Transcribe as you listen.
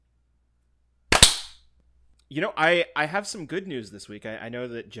I have some good news this week. I know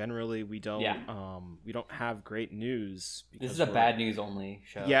that generally we don't have great news. This is a bad news only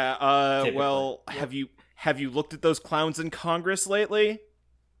show. Yeah. Typically. Well, have you looked at those clowns in Congress lately?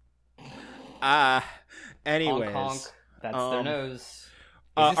 Anyways, Honk, honk. That's their nose.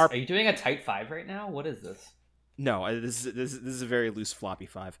 Are you doing a tight 5 right now? What is this? No, this is a very loose floppy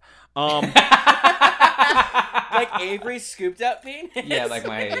 5. Like Avery's scooped up penis. Yeah, like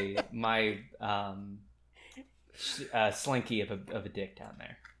my slinky of a dick down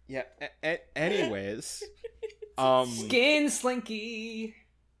there. Yeah. Anyways, skin slinky.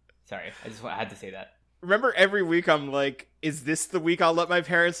 Sorry, I had to say that. Remember, every week I'm like, "Is this the week I'll let my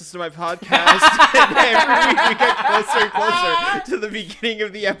parents listen to my podcast?" And every week we get closer and closer to the beginning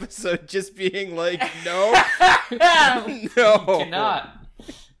of the episode, just being like, "No, no, cannot."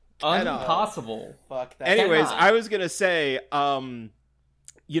 Impossible. Fuck that. Anyways, I was gonna say,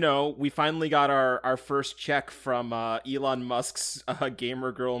 we finally got our first check from Elon Musk's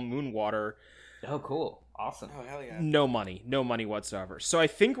gamer girl Moonwater. Oh, cool. Awesome. Oh, hell yeah. No money whatsoever. So I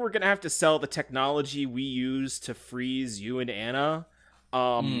think we're gonna have to sell the technology we use to freeze you and Anna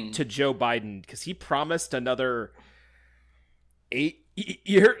to Joe Biden, because he promised another 8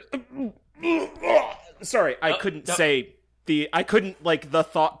 years. Sorry, I couldn't say the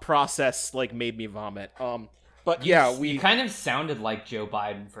thought process made me vomit. But you kind of sounded like Joe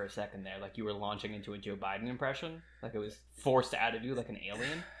Biden for a second there, like you were launching into a Joe Biden impression, like it was forced out of you like an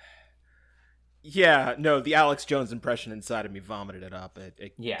alien. Yeah, no, the Alex Jones impression inside of me vomited it up.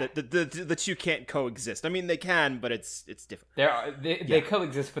 Yeah, the two can't coexist. I mean, they can, but it's different. They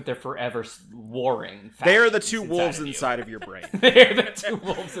coexist, but they're forever warring. They are the two wolves inside of your brain. They are the two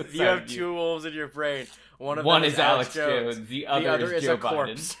wolves inside. You have two wolves in your brain. One is Alex Jones. The other is Joe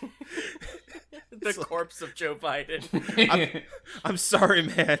Biden. The corpse of Joe Biden. I'm sorry,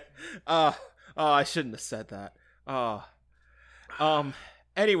 man. I shouldn't have said that.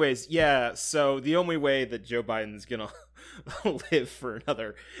 Anyways, yeah, so the only way that Joe Biden's gonna live for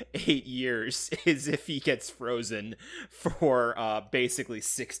another 8 years is if he gets frozen for basically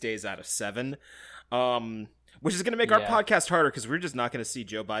 6 days out of 7. Which is gonna make our podcast harder, because we're just not gonna see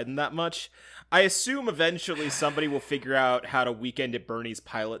Joe Biden that much. I assume eventually somebody will figure out how to Weekend at Bernie's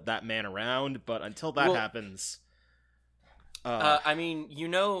pilot that man around, but until that happens... I mean, you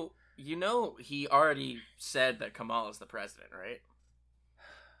know he already said that Kamala's the president, right?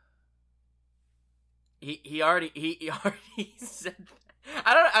 He already said that.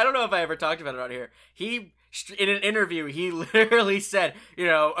 I don't know if I ever talked about it on here. He, in an interview, he literally said,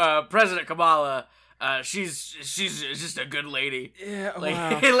 President Kamala, she's just a good lady. Yeah,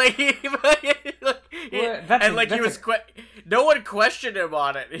 wow. No one questioned him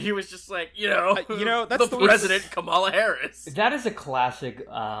on it. He was just like, that's the president, Kamala Harris. That is a classic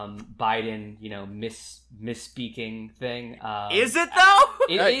Biden, misspeaking thing. Is it though?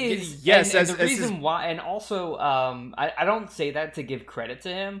 It is. Yes, and the reason why, and also, I don't say that to give credit to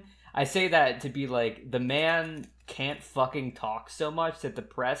him. I say that to be like, the man can't fucking talk so much that the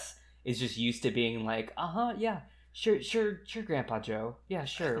press is just used to being like, yeah, sure, Grandpa Joe, yeah,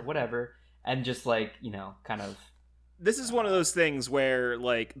 sure, whatever, and just kind of. This is one of those things where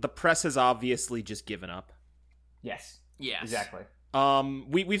the press has obviously just given up. Yes, exactly.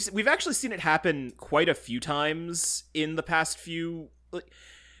 We've actually seen it happen quite a few times in the past few.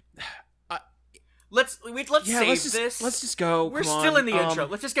 Let's save this. Let's just go. We're still in the intro.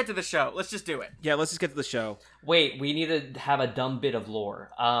 Let's just get to the show. Let's just do it. Yeah, let's just get to the show. Wait, we need to have a dumb bit of lore.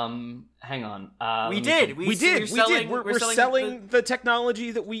 Hang on. We did. We're selling the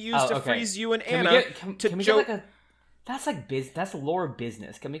technology that we use to freeze you and Anna. Can we get that's lore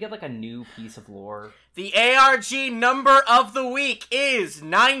business. Can we get a new piece of lore? The ARG number of the week is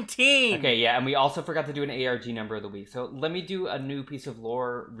 19. Okay, yeah, and we also forgot to do an ARG number of the week. So let me do a new piece of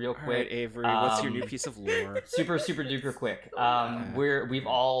lore real quick. All right, Avery, what's your new piece of lore? Super duper quick. We've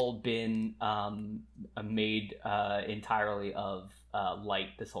all been made entirely of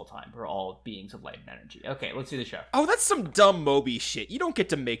light this whole time. We're all beings of light and energy. Okay, let's do the show. Oh, that's some dumb Moby shit. You don't get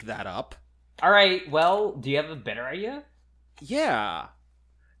to make that up. All right, well, do you have a better idea? Yeah.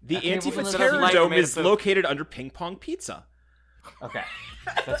 The Antifa Terror Dome is located under Ping Pong Pizza. Okay,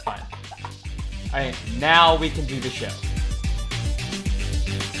 that's fine. All right, now we can do the show.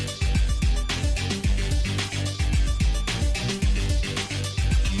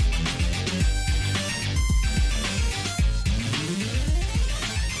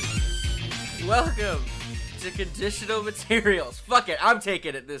 Welcome to Conditional Materials. Fuck it, I'm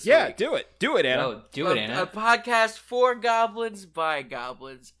taking it this week. Yeah, do it. Do it, Anna. Oh, do it, Anna. A podcast for goblins by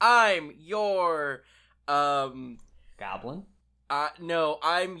goblins. I'm your, Goblin? No,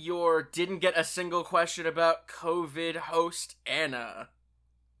 I'm your didn't get a single question about COVID host, Anna.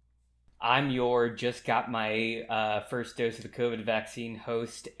 I'm your just got my first dose of the COVID vaccine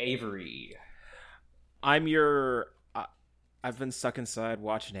host, Avery. I'm your I've been stuck inside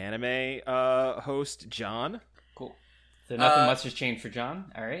watching anime host, John. Cool. So nothing much has changed for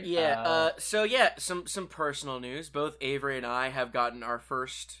John. All right. Yeah. So yeah, some personal news. Both Avery and I have gotten our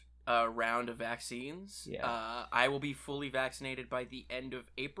first round of vaccines. Yeah. I will be fully vaccinated by the end of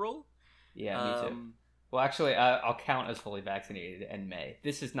April. Yeah, me too. Well, actually, I'll count as fully vaccinated in May.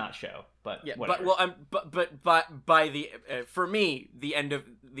 This is not show, but yeah. whatever. But by the for me, the end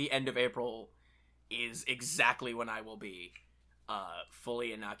of April is exactly when I will be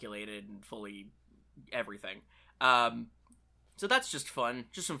fully inoculated and fully everything. So that's just fun.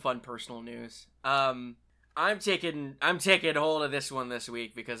 Just some fun personal news. I'm taking hold of this one this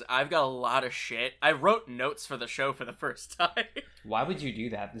week because I've got a lot of shit. I wrote notes for the show for the first time. Why would you do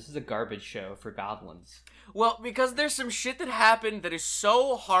that? This is a garbage show for goblins. Well, because there's some shit that happened that is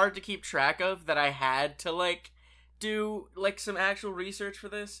so hard to keep track of that I had to do some actual research for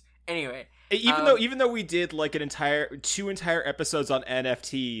this. Anyway, even though we did two entire episodes on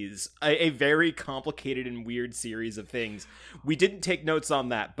NFTs, a very complicated and weird series of things, we didn't take notes on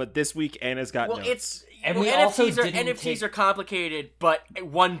that. But this week, Anna's got notes. NFTs are complicated, but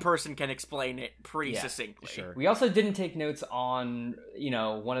one person can explain it pretty succinctly. Sure. We also didn't take notes on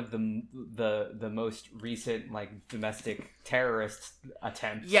one of the most recent domestic terrorist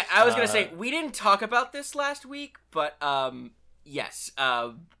attempts. Yeah, I was gonna say we didn't talk about this last week, but yes.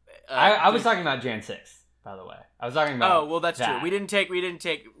 I was talking about Jan 6th, by the way. I was talking about. Oh well, that's true. We didn't take.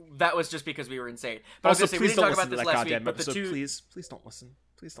 That was just because we were insane. But also, I was gonna say we didn't talk about this last week. But episode, please don't listen.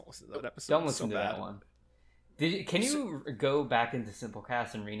 Please don't listen to that episode. Don't listen to that one. Can you go back into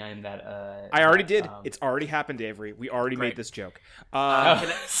Simplecast and rename that? I already did. It's already happened, Avery. We already made this joke.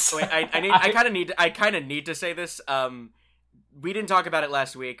 I kind of need to say this. We didn't talk about it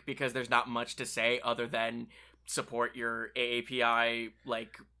last week because there's not much to say other than support your AAPI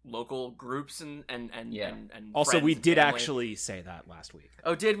local groups and also friends we and did family. Actually say that last week.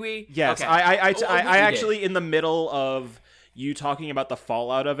 Oh, did we? Yes. Okay. I actually in the middle of you talking about the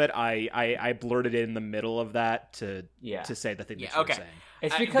fallout of it, I blurted in the middle of that to say the thing that you were saying.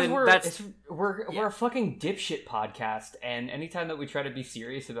 It's because we're a fucking dipshit podcast, and anytime that we try to be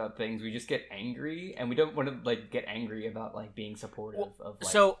serious about things, we just get angry, and we don't want to get angry about being supportive of.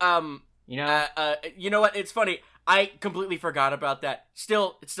 You know what? It's funny. I completely forgot about that.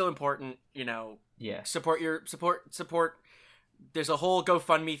 Still, it's still important. Yeah. Support. There's a whole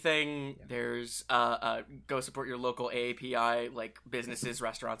GoFundMe thing. Yeah. There's go support your local AAPI businesses,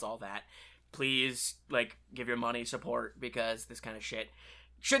 restaurants, all that. Please give your money support because this kind of shit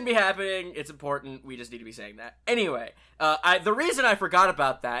shouldn't be happening. It's important. We just need to be saying that. Anyway, the reason I forgot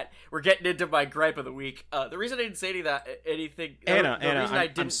about that, we're getting into my gripe of the week. The reason I didn't say anything. Anna,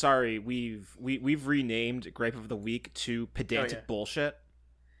 I'm sorry. We've renamed gripe of the week to pedantic bullshit.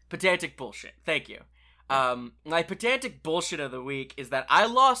 Pedantic bullshit. Thank you. My pedantic bullshit of the week is that I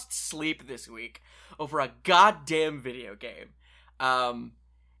lost sleep this week over a goddamn video game.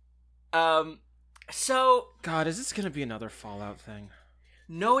 So God, is this gonna be another Fallout thing?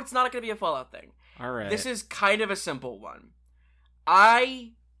 No, it's not going to be a Fallout thing. All right. This is kind of a simple one.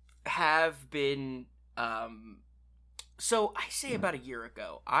 I have been, so I say about a year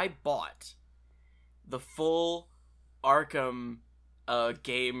ago, I bought the full Arkham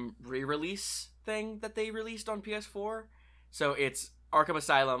game re-release thing that they released on PS4. So it's Arkham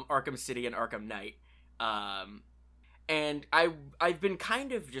Asylum, Arkham City, and Arkham Knight. And I've been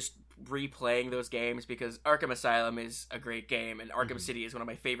kind of just replaying those games because Arkham Asylum is a great game and Arkham City is one of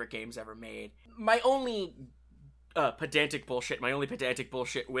my favorite games ever made. My only pedantic bullshit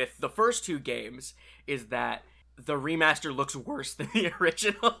with the first two games is that the remaster looks worse than the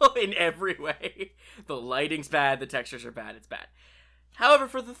original in every way. The lighting's bad, the textures are bad, it's bad. However,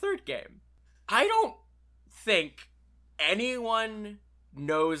 for the third game, I don't think anyone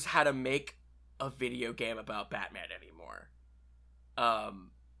knows how to make a video game about Batman anymore.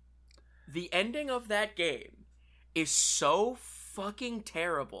 The ending of that game is so fucking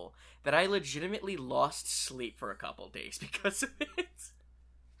terrible that I legitimately lost sleep for a couple days because of it.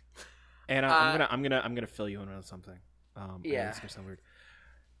 And I'm gonna fill you in on something. Yeah, it's gonna sound weird.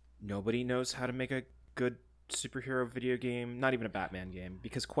 Nobody knows how to make a good superhero video game, not even a Batman game,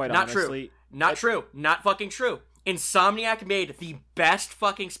 because not fucking true. Insomniac made the best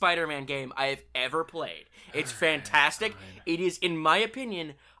fucking Spider-Man game I have ever played. It's fantastic. It is, in my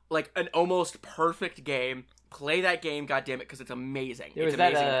opinion, an almost perfect game. Play that game, goddammit, because it's amazing. There was it's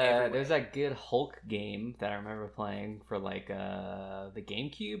amazing in every way. there was that good Hulk game that I remember playing for like the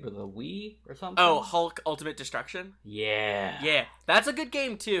GameCube or the Wii or something. Oh, Hulk Ultimate Destruction? Yeah. Yeah, that's a good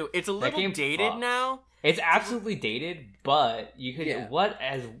game too. It's a little dated now. It's absolutely dated, but you could Yeah. in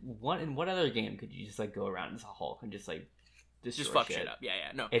what other game could you just like go around as a Hulk and just like destroy Just fuck shit up. Yeah,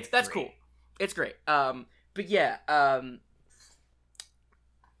 no. That's cool. great. It's great. But yeah, I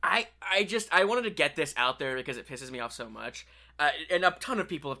wanted to get this out there because it pisses me off so much. And a ton of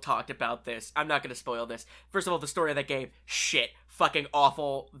people have talked about this. I'm not going to spoil this. First of all, the story of that game, shit, fucking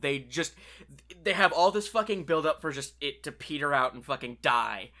awful. They have all this fucking build up for just it to peter out and fucking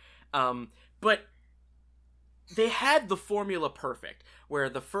die. But they had the formula perfect, where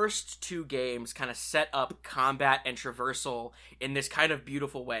the first two games kind of set up combat and traversal in this kind of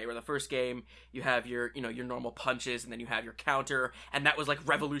beautiful way, where the first game you have your normal punches and then you have your counter, and that was like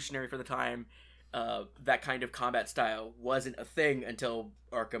revolutionary for the time. That kind of combat style wasn't a thing until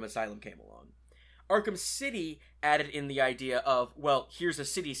Arkham Asylum came along. Arkham City added in the idea of, well, here's a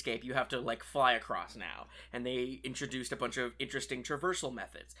cityscape you have to, like, fly across now. And they introduced a bunch of interesting traversal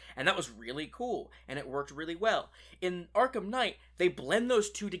methods. And that was really cool, and it worked really well. In Arkham Knight, they blend those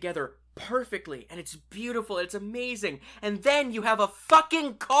two together perfectly, and it's beautiful, it's amazing. And then you have a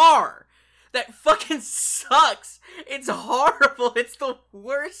fucking car that fucking sucks. It's horrible. It's the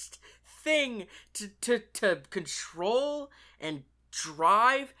worst thing to control and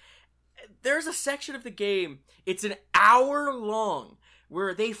drive. There's a section of the game, it's an hour long,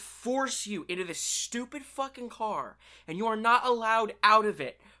 where they force you into this stupid fucking car, and you are not allowed out of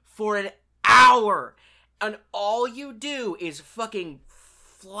it for an hour. And all you do is fucking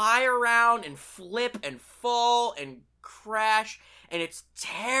fly around and flip and fall and crash, and it's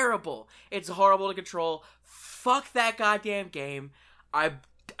terrible. It's horrible to control. Fuck that goddamn game. I'm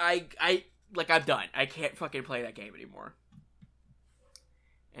done. I can't fucking play that game anymore.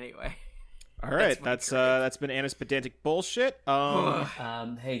 Anyway. All right, that's been Anna's pedantic bullshit.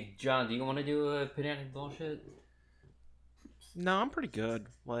 Hey John, do you want to do a pedantic bullshit? No, I'm pretty good.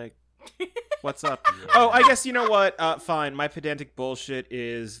 Like, what's up? Oh, I guess you know what? Fine. My pedantic bullshit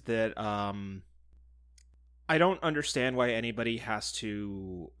is that I don't understand why anybody has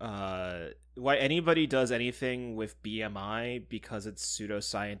to why anybody does anything with BMI, because it's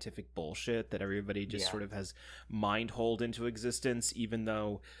pseudoscientific bullshit that everybody just sort of has mind-holed into existence, even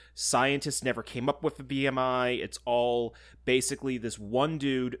though scientists never came up with the BMI. It's all basically this one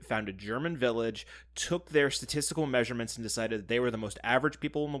dude found a German village, took their statistical measurements and decided that they were the most average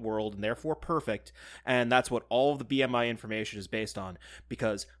people in the world and therefore perfect, and that's what all of the BMI information is based on,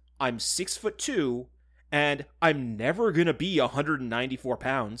 because I'm 6'2", and I'm never gonna be 194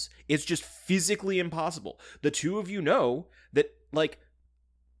 pounds. It's just physically impossible. The two of you know that, like,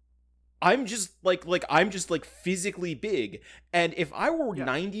 I'm just physically big. And if I were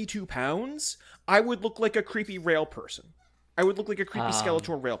 92 pounds, I would look like a creepy rail person. I would look like a creepy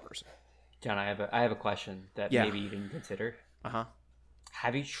skeletal rail person. John, I have a question that maybe you didn't consider. Uh-huh.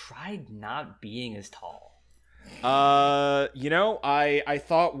 Have you tried not being as tall? I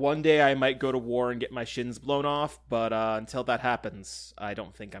thought one day I might go to war and get my shins blown off, but until that happens, I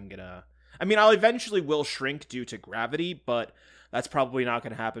don't think I'm gonna... I mean, I'll eventually will shrink due to gravity, but that's probably not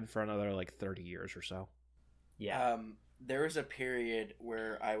gonna happen for another, 30 years or so. Yeah. There was a period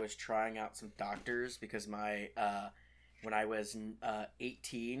where I was trying out some doctors because when I was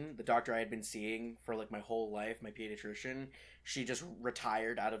 18, the doctor I had been seeing for, my whole life, my pediatrician, she just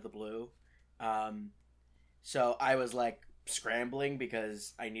retired out of the blue. So I was scrambling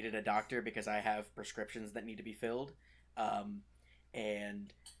because I needed a doctor because I have prescriptions that need to be filled.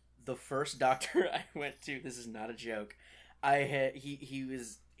 And the first doctor I went to, this is not a joke,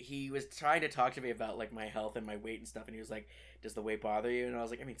 he was trying to talk to me about my health and my weight and stuff, and he was like, "Does the weight bother you?" And I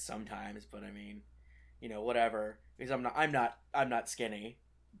was like, "I mean, sometimes, but I mean, whatever." Because I'm not skinny.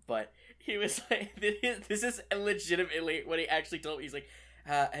 But he was like, this is legitimately what he actually told me. He's like,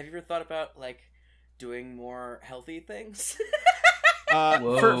 "Have you ever thought about doing more healthy things?"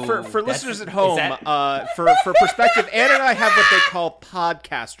 For listeners at home, for perspective, Anna and I have what they call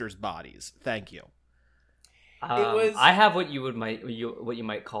podcasters' bodies. Thank you. I have what you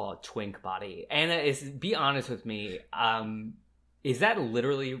might call a twink body. Anna, be honest with me. Is that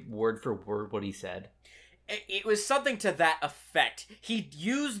literally word for word what he said? It was something to that effect. He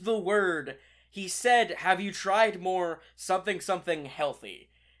used the word. He said, "Have you tried more something healthy?"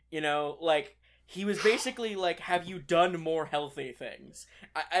 He was basically "Have you done more healthy things?"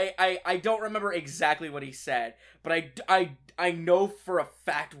 I don't remember exactly what he said, but I know for a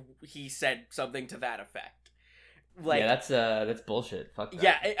fact he said something to that effect. Like, yeah, that's bullshit. Fuck that.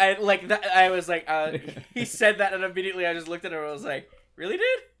 yeah, I like that. I was like, he said that, and immediately I just looked at him and I was like, really, dude?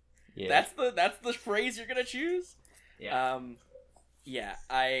 Yeah. That's the phrase you're gonna choose? Yeah.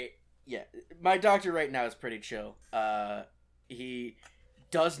 My doctor right now is pretty chill. He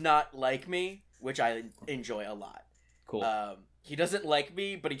does not like me, which I enjoy a lot. Cool. He doesn't like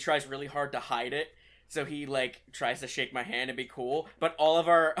me, but he tries really hard to hide it. So he like tries to shake my hand and be cool, but all of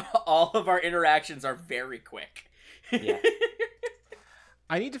our interactions are very quick. Yeah.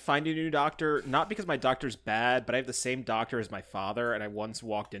 I need to find a new doctor, not because my doctor's bad, but I have the same doctor as my father, and I once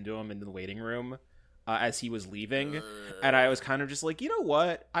walked into him in the waiting room as he was leaving, and I was kind of just like, you know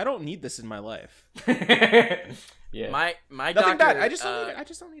what? I don't need this in my life. Yeah. My Nothing doctor, bad. I just don't need it. I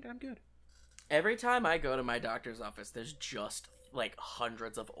just don't need it. I'm good. Every time I go to my doctor's office, there's just like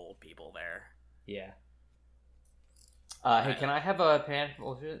hundreds of old people there. Yeah. Hey, can I have a pan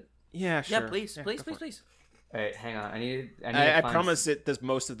bullshit? Yeah, sure. Yeah, please. Go for it. Oh, All right, hang on. I need to I find promise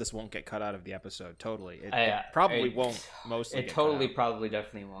most of this won't get cut out of the episode. Totally. It probably won't mostly It get totally, cut out. probably,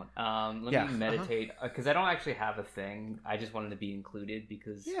 definitely won't. Let me meditate because I don't actually have a thing. I just wanted to be included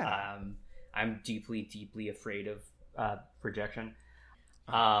because I'm deeply, deeply afraid of projection.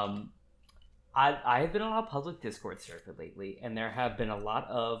 I have been on a public Discord server lately, and there have been a lot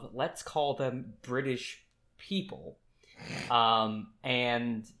of, let's call them British people.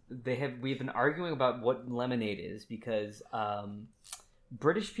 And we've been arguing about what lemonade is because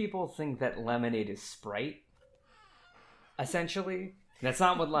British people think that lemonade is Sprite, essentially. That's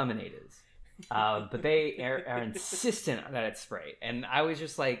not what lemonade is. But they are insistent that it's Sprite. And I was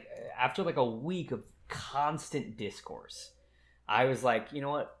just like, after like a week of constant discourse, I was like, you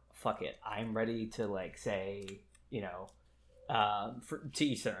know what? Fuck it. I'm ready to like say, you know, to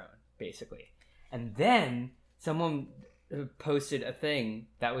each their own, basically. And then someone posted a thing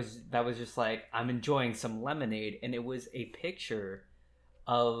that was just like, I'm enjoying some lemonade, and it was a picture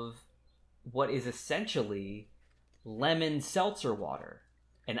of what is essentially lemon seltzer water.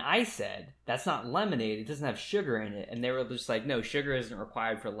 And I said, that's not lemonade, it doesn't have sugar in it. And they were just like, no, sugar isn't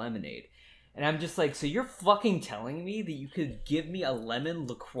required for lemonade. And I'm just like, so you're fucking telling me that you could give me a lemon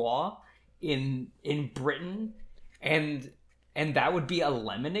LaCroix in Britain and that would be a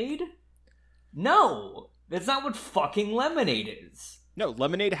lemonade? No! That's not what fucking lemonade is. No,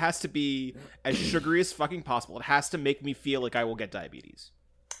 lemonade has to be as sugary as fucking possible. It has to make me feel like I will get diabetes.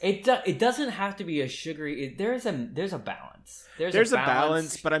 It doesn't have to be a sugary. There's a balance. There's a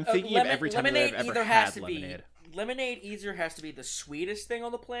balance, but I'm thinking of every time that I've ever had lemonade. Lemonade either has to be the sweetest thing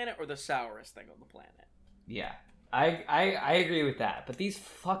on the planet or the sourest thing on the planet. Yeah, I agree with that. But these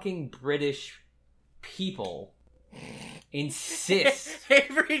fucking British people insist.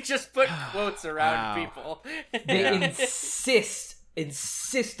 Avery just put quotes around people. They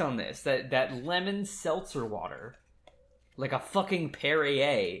insist on this that lemon seltzer water, like a fucking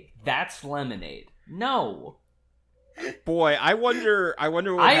Perrier, that's lemonade. No. Boy, I wonder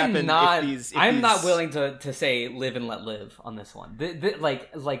what happened if I'm not willing to say live and let live on this one. Like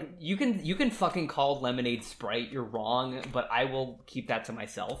you can fucking call lemonade Sprite. You're wrong, but I will keep that to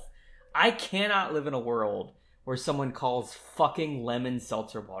myself. I cannot live in a world where someone calls fucking lemon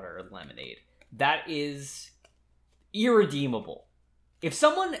seltzer water lemonade. That is irredeemable. If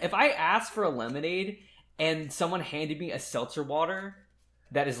I asked for a lemonade and someone handed me a seltzer water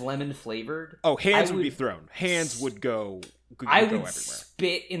that is lemon flavored, hands would be thrown. Hands would go. I would everywhere.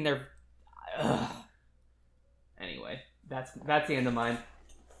 spit in their. Anyway, that's the end of mine.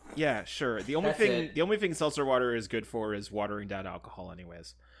 Yeah, sure. The only thing seltzer water is good for is watering down alcohol,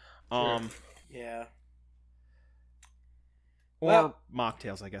 anyways. Yeah. Or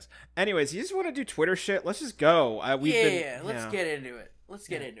mocktails, I guess. Anyways, you just want to do Twitter shit? Let's just go. Let's get into it.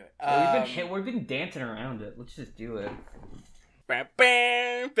 We've been dancing around it. Let's just do it.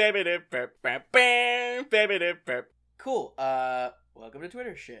 Cool. Welcome to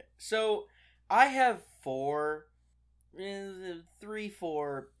Twitter shit. So, I have 4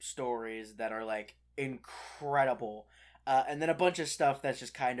 stories that are like incredible, and then a bunch of stuff that's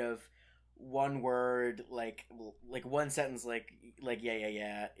just kind of one word, like one sentence, like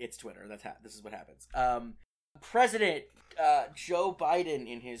yeah, it's Twitter. This is what happens. President Joe Biden,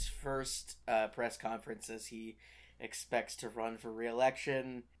 in his first press conference, says he expects to run for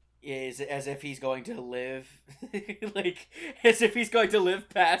re-election, is as if he's going to live as if he's going to live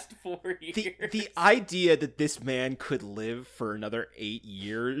past 4 years. The idea that this man could live for another 8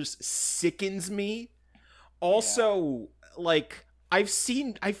 years sickens me. Also, I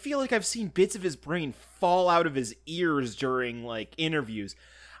feel like I've seen bits of his brain fall out of his ears during interviews.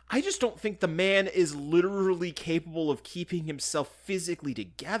 I just don't think the man is literally capable of keeping himself physically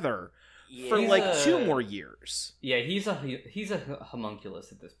together for He's like a- 2 more years. Yeah, he's a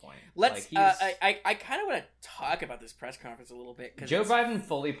homunculus at this point. Let's. Like, I kind of want to talk about this press conference a little bit. Joe Biden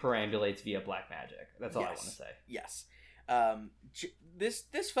fully perambulates via black magic. That's all I want to say. Yes.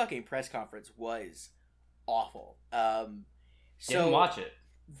 This fucking press conference was awful. Didn't watch it.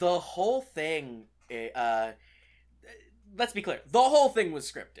 The whole thing. Let's be clear. The whole thing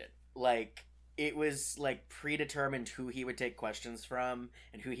was scripted. Like, it was like predetermined who he would take questions from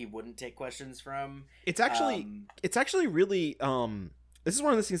and who he wouldn't take questions from. It's actually really this is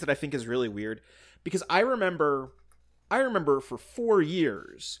one of those things that I think is really weird, because I remember for 4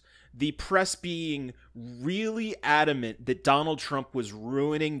 years the press being really adamant that Donald Trump was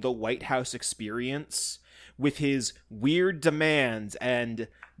ruining the White House experience with his weird demands and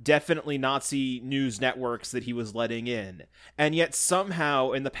definitely Nazi news networks that he was letting in. And yet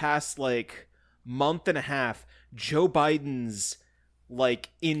somehow in the past like month and a half, Joe Biden's like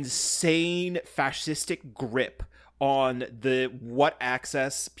insane fascistic grip on the what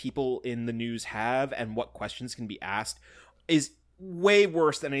access people in the news have and what questions can be asked is way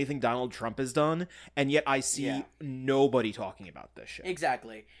worse than anything Donald Trump has done, and yet I see nobody talking about this shit.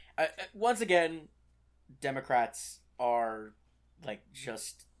 Exactly. Once again, Democrats are like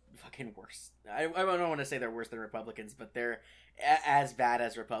just fucking worse. I don't want to say they're worse than Republicans, but they're as bad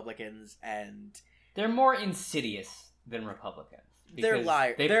as Republicans, and They're more insidious than Republicans. they're because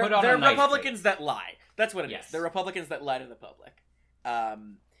liars. They They're put on a nice Republicans face. that lie. That's what it is. Yes. They're Republicans that lie to the public.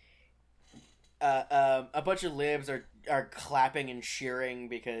 A bunch of libs are clapping and cheering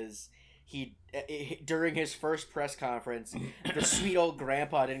because he during his first press conference, the sweet old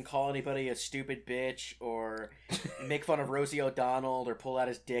grandpa didn't call anybody a stupid bitch or make fun of Rosie O'Donnell or pull out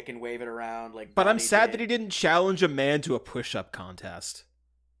his dick and wave it around like. But I'm Bonnie sad did. that he didn't challenge a man to a push-up contest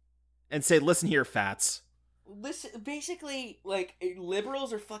and say, "Listen here, fats." Listen, basically, like,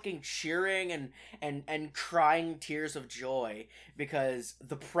 liberals are fucking cheering and crying tears of joy because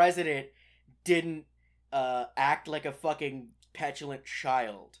the president didn't act like a fucking petulant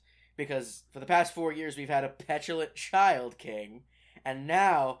child. Because for the past 4 years, we've had a petulant child king, and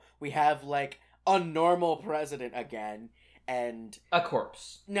now we have, like, a normal president again, and A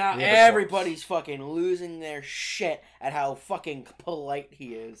corpse. now We have a everybody's fucking losing their shit at how fucking polite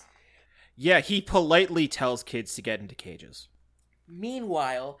he is. Yeah, he politely tells kids to get into cages.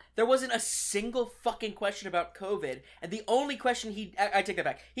 Meanwhile, there wasn't a single fucking question about COVID, and the only question I take that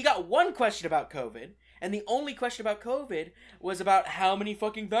back. He got one question about COVID, and the only question about COVID was about how many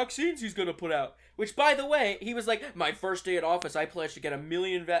fucking vaccines he's gonna put out. Which, by the way, he was like, my first day at office, I pledged to get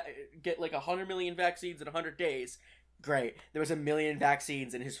 100 million vaccines in 100 days. Great. There was 1 million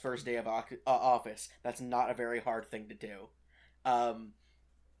vaccines in his first day of office. That's not a very hard thing to do.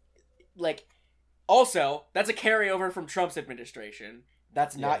 Also, that's a carryover from Trump's administration.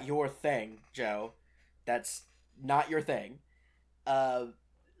 That's not your thing, Joe. That's not your thing.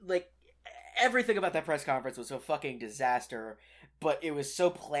 Everything about that press conference was a fucking disaster, but it was so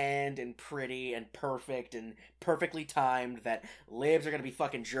planned and pretty and perfect and perfectly timed that libs are gonna be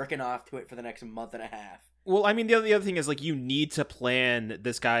fucking jerking off to it for the next month and a half. Well, I mean, the other thing is, like, you need to plan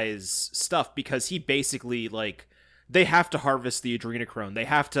this guy's stuff because he basically, like, they have to harvest the adrenochrome. They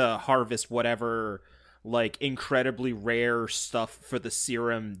have to harvest whatever, like, incredibly rare stuff for the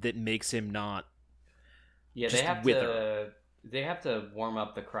serum that makes him not. Yeah, just they have to warm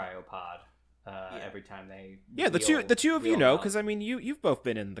up the cryopod every time they. Yeah, the two of you know, because I mean, you've both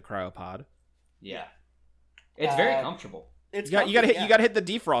been in the cryopod. Yeah, it's very comfortable. It's You gotta hit the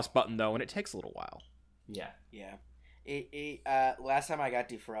defrost button though, and it takes a little while. Yeah. Last time I got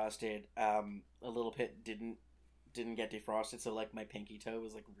defrosted, a little bit didn't get defrosted, so like my pinky toe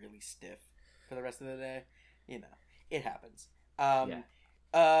was like really stiff for the rest of the day. You know, it happens.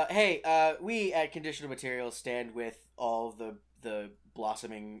 We at Conditional Materials stand with all the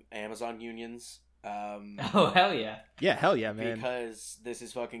blossoming Amazon unions. Oh hell yeah! Yeah, hell yeah, man. Because this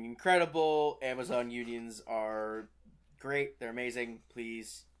is fucking incredible. Amazon unions are great. They're amazing.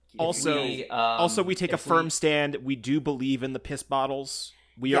 Please. Also, we take a firm stand. We do believe in the piss bottles.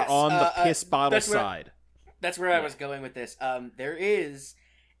 We are on the piss bottle side. That's where I was going with this. There is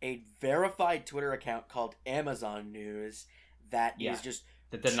a verified Twitter account called Amazon News that is just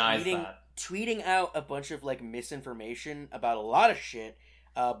that denies tweeting out a bunch of like misinformation about a lot of shit,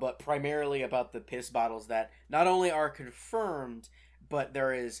 but primarily about the piss bottles that not only are confirmed, but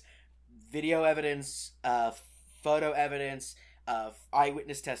there is video evidence, photo evidence,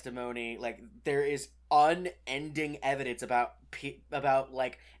 eyewitness testimony. Like there is unending evidence about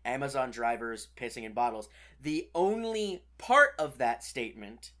like Amazon drivers pissing in bottles. The only part of that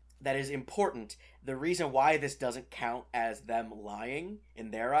statement that is important. The reason why this doesn't count as them lying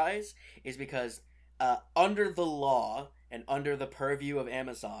in their eyes is because under the law and under the purview of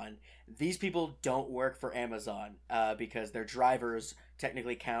Amazon, these people don't work for Amazon because their drivers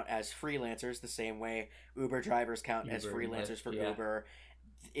technically count as freelancers the same way Uber drivers count as freelancers for Uber.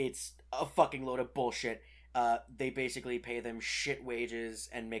 It's a fucking load of bullshit. They basically pay them shit wages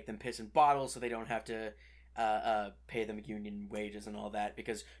and make them piss in bottles so they don't have to pay them union wages and all that,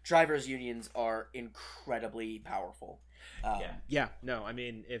 because drivers' unions are incredibly powerful. No, I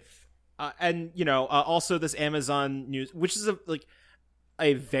mean, if and also this Amazon news, which is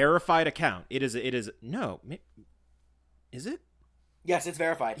a verified account. Is it? Yes, it's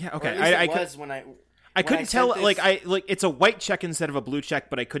verified. Yeah, okay. I couldn't tell. It's a white check instead of a blue check,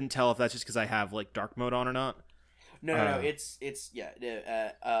 but I couldn't tell if that's just because I have dark mode on or not. No. It's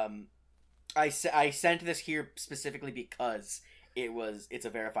I sent this here specifically because it's a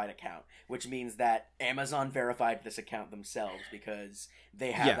verified account, which means that Amazon verified this account themselves because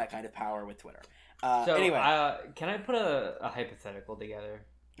they have that kind of power with Twitter. Anyway, can I put a hypothetical together?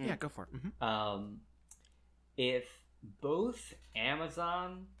 Yeah, go for it. Mm-hmm. If both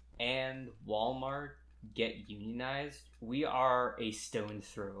Amazon and Walmart get unionized, we are a stone's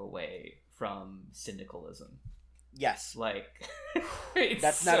throw away from syndicalism. Yes.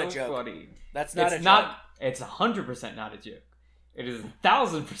 That's not so a joke. Funny. That's not a joke. It's 100% not a joke. It is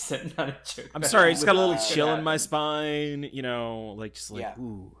 1,000% not a joke. I'm sorry, I just got a little chill in my spine.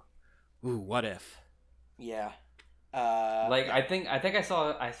 Ooh, what if? Yeah. I think I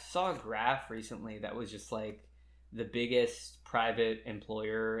saw a graph recently that was just the biggest private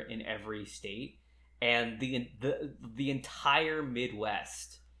employer in every state, and the entire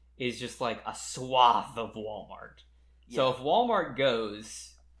Midwest is just a swath of Walmart. Yeah. So if Walmart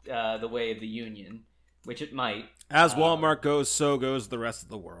goes the way of the union, which it might, as Walmart goes, so goes the rest of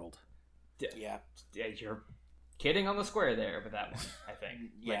the world. Yeah, you're kidding on the square there with that one. I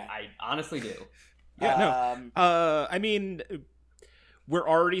think. Yeah, I honestly do. Yeah, no. I mean, we're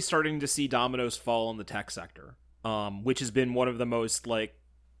already starting to see dominoes fall in the tech sector, which has been one of the most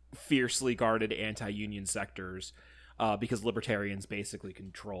fiercely guarded anti-union sectors, because libertarians basically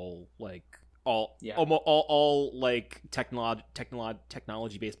control all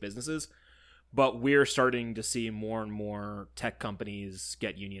technology-based businesses. But we're starting to see more and more tech companies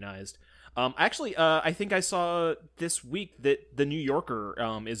get unionized. Actually, I think I saw this week that the New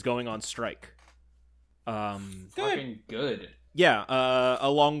Yorker is going on strike. Fucking good. Yeah,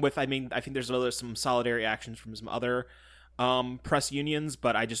 along with, I think there's some solidarity actions from some other press unions,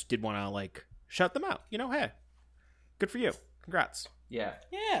 but I just did want to shout them out. Hey, good for you. Congrats. Yeah.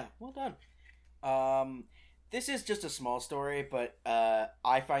 Yeah, well done. This is just a small story, but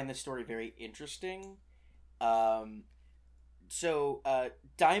I find this story very interesting.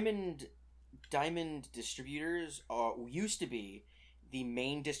 Diamond Distributors used to be the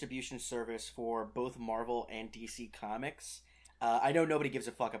main distribution service for both Marvel and DC Comics. I know nobody gives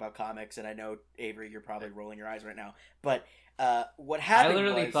a fuck about comics, and I know, Avery, you're probably rolling your eyes right now. But what happened I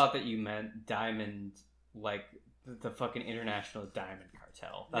literally thought that you meant Diamond, the fucking International Diamond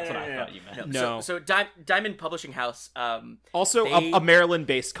Cartel. That's what I thought you meant. No. So Diamond Publishing House. Also a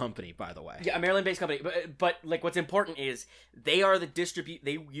Maryland-based company, by the way. Yeah, a Maryland-based company. But what's important is they are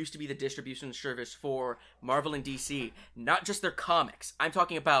They used to be the distribution service for Marvel and DC, not just their comics. I'm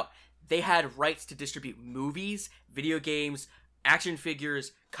talking about they had rights to distribute movies, video games, action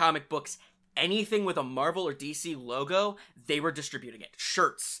figures, comic books, anything with a Marvel or DC logo. They were distributing it.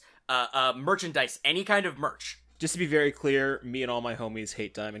 Shirts, merchandise, any kind of merch. Just to be very clear, me and all my homies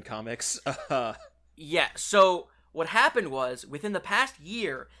hate Diamond Comics. Yeah, so what happened was, within the past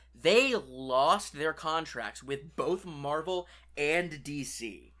year, they lost their contracts with both Marvel and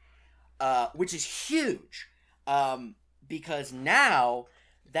DC, which is huge, because now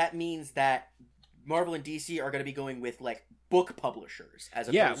that means that Marvel and DC are going to be going with, book publishers, as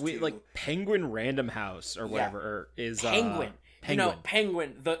opposed to... Penguin Random House, or whatever, is... Penguin.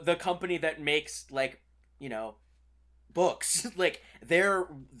 Penguin, the company that makes, books.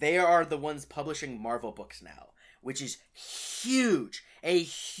 They are the ones publishing Marvel books now, which is huge. A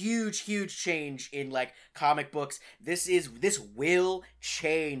huge change in comic books. This will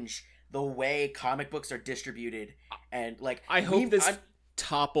change the way comic books are distributed, and I hope this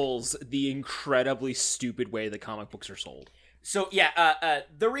topples the incredibly stupid way that comic books are sold. So yeah,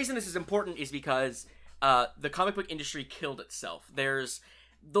 the reason this is important is because the comic book industry killed itself. There's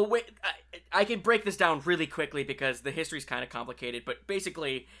the way I can break this down really quickly because the history is kind of complicated, but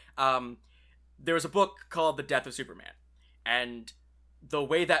basically, there was a book called The Death of Superman, and the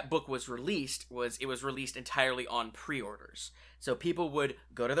way that book was released was it was released entirely on pre-orders. So people would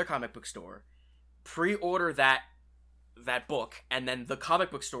go to their comic book store, pre-order that book, and then the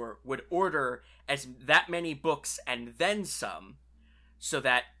comic book store would order that many books and then some, so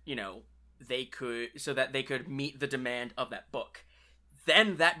that they could meet the demand of that book.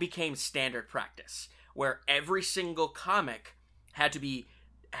 Then that became standard practice, where every single comic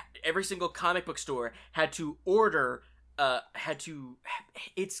book store had to order.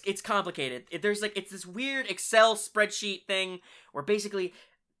 It's complicated. It's this weird Excel spreadsheet thing where basically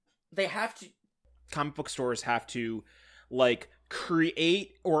they have to. Comic book stores have to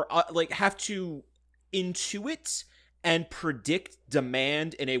create or have to intuit and predict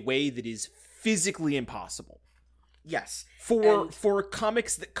demand in a way that is physically impossible. Yes. For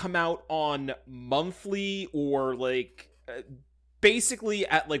comics that come out on monthly or basically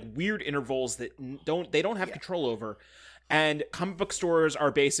at weird intervals that they don't have control over, and comic book stores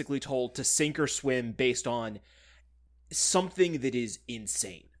are basically told to sink or swim based on something that is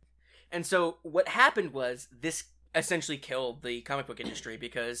insane. And so what happened was this essentially killed the comic book industry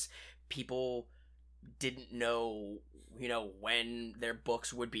because people didn't know, when their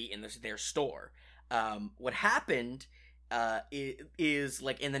books would be in their store. What happened is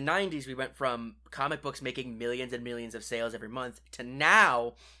in the 90s, we went from comic books making millions and millions of sales every month to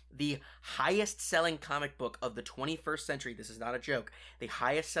now the highest selling comic book of the 21st century. This is not a joke. The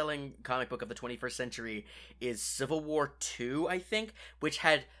highest selling comic book of the 21st century is Civil War II, I think, which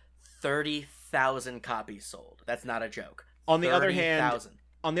had 30,000 copies sold. That's not a joke. On the other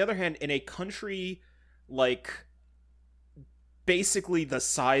hand, in a country basically the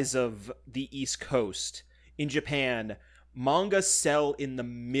size of the East Coast, in Japan, manga sell in the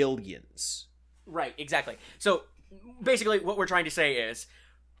millions. Right, exactly. So basically what we're trying to say is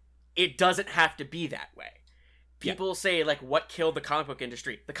it doesn't have to be that way. People say what killed the comic book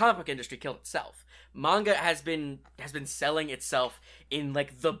industry? The comic book industry killed itself. Manga has been selling itself in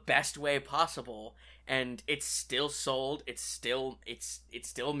the best way possible, and it's still sold. It still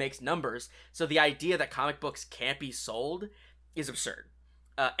makes numbers. So the idea that comic books can't be sold is absurd.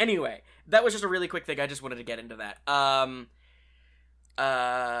 Anyway, that was just a really quick thing. I just wanted to get into that.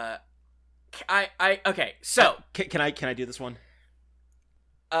 Okay. So can I do this one?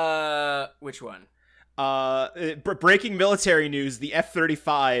 Which one? Breaking military news: the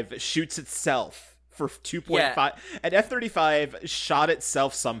F-35 shoots itself for 2.5. An F-35 shot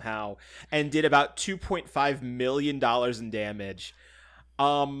itself somehow and did about $2.5 million in damage.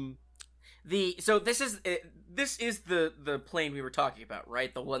 This is the plane we were talking about,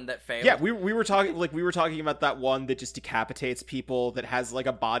 right? The one that failed. Yeah, we were talking about that one that just decapitates people, that has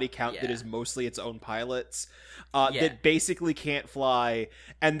a body count that is mostly its own pilots, that basically can't fly,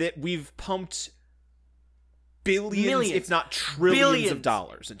 and that we've pumped millions, if not trillions of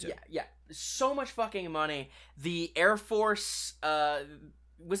dollars into. Yeah, so much fucking money. The Air Force,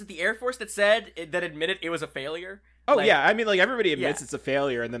 was it the Air Force that admitted it was a failure? Oh, yeah. I mean, everybody admits it's a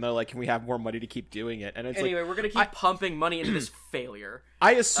failure, and then they're like, can we have more money to keep doing it? And it's anyway, we're going to keep pumping money into this failure.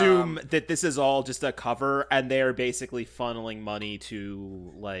 I assume that this is all just a cover, and they're basically funneling money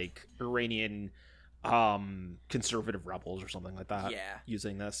to, Iranian conservative rebels or something like that. Yeah.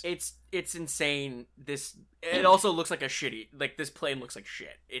 Using this. It's insane. It also looks like a shitty, this plane looks like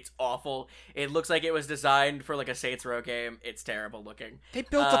shit. It's awful. It looks like it was designed for, a Saints Row game. It's terrible looking. They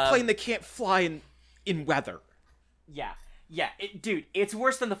built a plane that can't fly in weather. Yeah. Dude, it's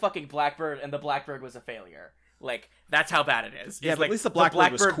worse than the fucking Blackbird, and the Blackbird was a failure. That's how bad it is. Yeah, but at least the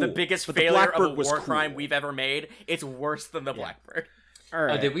Blackbird was cool. The biggest failure of a war crime we've ever made. It's worse than the Blackbird. All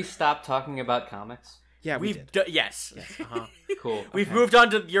right. Did we stop talking about comics? Yeah, we did. Yes. Uh-huh. Cool. We've moved on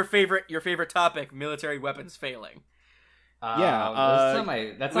to your favorite topic: military weapons failing.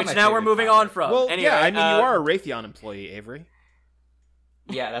 That's which now we're moving on from. Well, anyway, yeah, I mean, you are a Raytheon employee, Avery.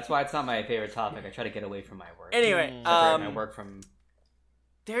 Yeah, that's why it's not my favorite topic. I try to get away from my work. Anyway, I work from.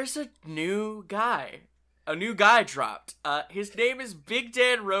 There's a new guy. A new guy dropped. His name is Big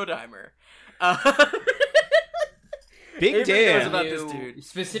Dan Rodheimer. Big Dan knows about this dude.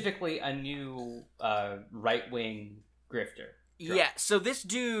 Specifically, a new right-wing grifter. Dropped. Yeah, so this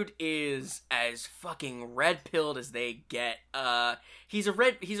dude is as fucking red-pilled as they get. He's a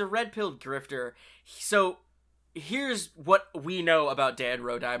red-pilled grifter. So here's what we know about Dan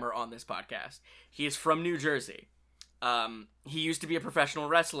Rodheimer on this podcast. He is from New Jersey. He used to be a professional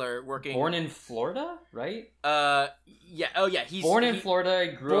wrestler working... Born in Florida, right? Yeah. Oh, yeah. He's born in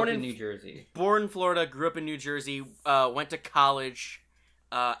Florida, grew up in New Jersey. Born in Florida, grew up in New Jersey, went to college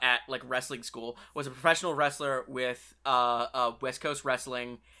at, wrestling school, was a professional wrestler with West Coast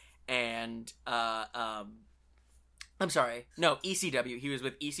Wrestling, and I'm sorry. No, ECW. He was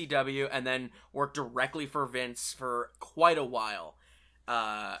with ECW and then worked directly for Vince for quite a while.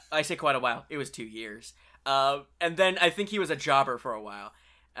 I say quite a while. It was 2 years. And then I think he was a jobber for a while,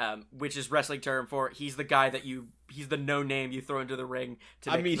 which is wrestling term for he's the guy that he's the no name you throw into the ring.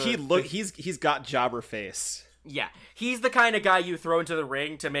 He's got jobber face. Yeah, he's the kind of guy you throw into the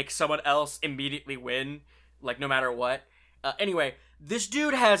ring to make someone else immediately win, like no matter what. Anyway, this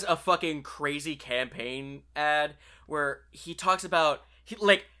dude has a fucking crazy campaign ad where he talks about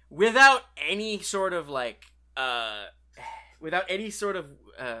without any sort of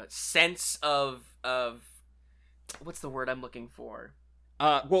sense of what's the word I'm looking for?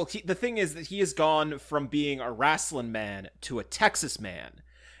 The thing is that he has gone from being a wrestling man to a Texas man.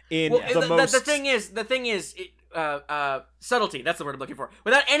 The thing is, subtlety. That's the word I'm looking for.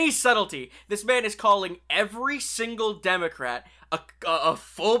 Without any subtlety, this man is calling every single Democrat a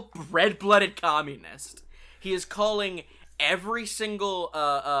full red-blooded communist. He is calling every single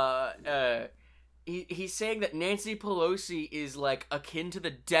he's saying that Nancy Pelosi is like akin to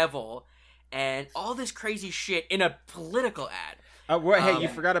the devil, and all this crazy shit in a political ad. You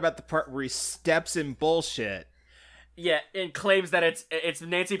forgot about the part where he steps in bullshit. Yeah, and claims that it's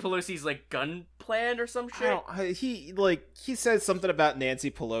Nancy Pelosi's like gun plan or some shit. He says something about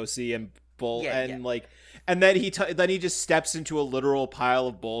Nancy Pelosi and and then he just steps into a literal pile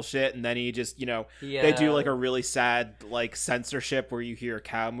of bullshit, and then he just they do like a really sad like censorship where you hear a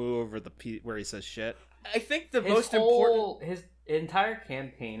cow moo over where he says shit. I think important his entire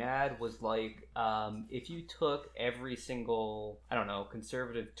campaign ad was like, if you took every single, I don't know,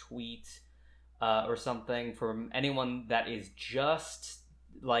 conservative tweet or something from anyone that is just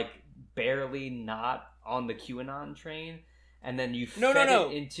like barely not on the QAnon train, and then you fed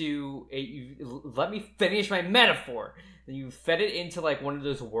it into let me finish my metaphor. Then you fed it into like one of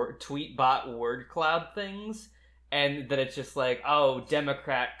those tweet bot word cloud things, and that it's just like, oh,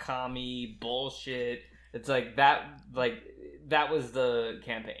 Democrat commie bullshit. It's like that was the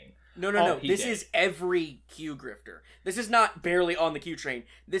campaign. No. This is every Q grifter. This is not barely on the Q train.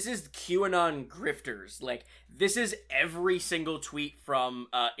 This is QAnon grifters. Like, this is every single tweet from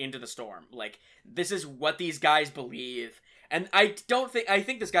Into the Storm. Like, this is what these guys believe. And I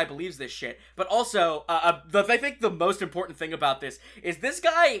think this guy believes this shit. But also, I think the most important thing about this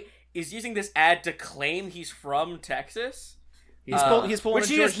guy is using this ad to claim he's from Texas. He's pulling which a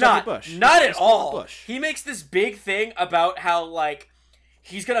he George is W. Bush. Not at all. He makes this big thing about how, like,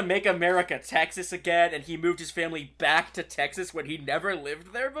 he's gonna make America Texas again, and he moved his family back to Texas when he never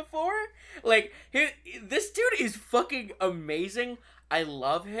lived there before. Like, this dude is fucking amazing. I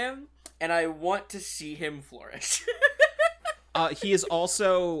love him, and I want to see him flourish. He is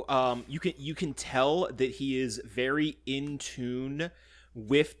also you can tell that he is very in tune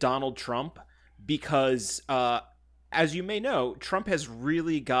with Donald Trump because as you may know, Trump has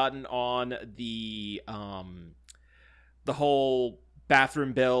really gotten on the whole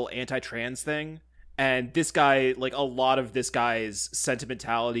bathroom bill anti-trans thing, and this guy, like, a lot of this guy's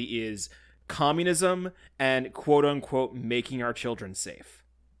sentimentality is communism and quote unquote making our children safe.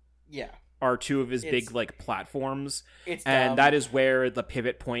 Yeah. Are two of his big like platforms, and that is where the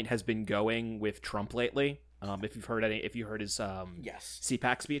pivot point has been going with Trump lately. If you heard his yes,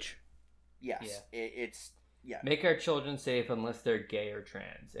 CPAC speech, yes, yeah. Make our children safe unless they're gay or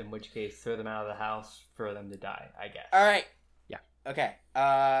trans, in which case throw them out of the house for them to die, I guess. All right. Yeah. Okay.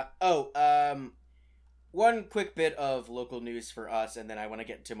 One quick bit of local news for us, and then I want to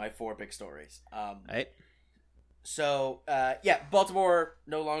get to my 4 big stories. Right. So, Baltimore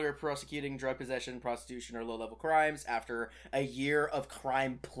no longer prosecuting drug possession, prostitution, or low-level crimes after a year of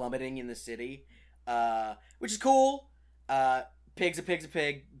crime plummeting in the city, which is cool. Pig's a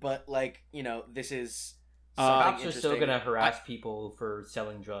pig, but, like, this is cops are still gonna harass people for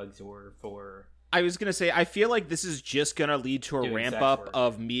selling drugs or for... I was gonna say, I feel like this is just gonna lead to a ramp up work.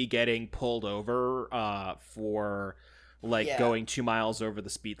 of me getting pulled over for, like, going 2 miles over the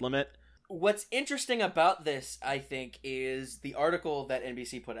speed limit. What's interesting about this, I think, is the article that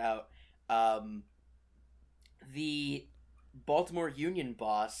NBC put out. The Baltimore union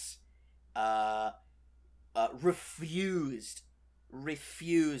boss refused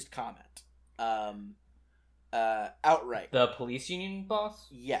comment. Outright. The police union boss?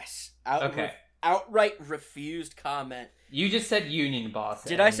 Yes. Outright refused comment. You just said union boss.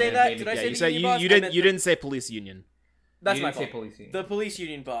 Did I say that? Did I say the union boss? You didn't say police union. That's you my didn't say fault. police union. The police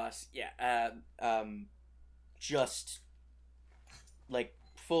union boss, just like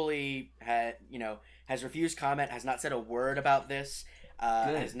fully has refused comment, has not said a word about this.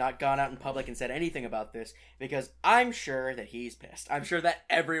 has not gone out in public and said anything about this because I'm sure that he's pissed. I'm sure that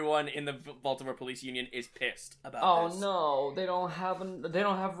everyone in the Baltimore Police Union is pissed about this. Oh no, they don't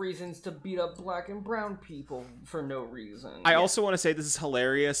have reasons to beat up black and brown people for no reason. I also want to say this is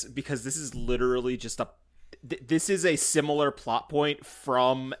hilarious because this is literally just this is a similar plot point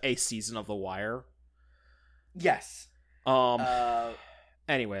from a season of The Wire. Yes.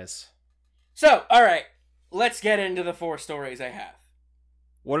 Anyways. So, all right, let's get into the 4 stories I have.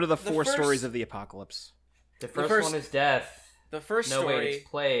 What are the four first- stories of the apocalypse? The first one is death. The first No, story... wait, it's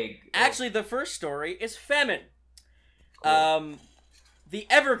plague. Actually, the first story is famine. Cool. The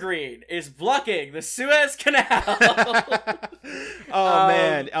Evergreen is blocking the Suez Canal.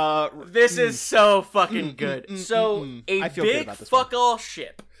 Man. This is so fucking good. I A feel good big about this one. fuck-all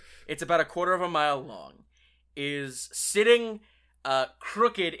ship, it's about a quarter of a mile long, is sitting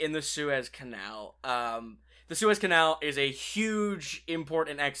crooked in the Suez Canal. The Suez Canal is a huge import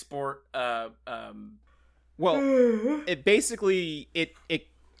and export. Well, it basically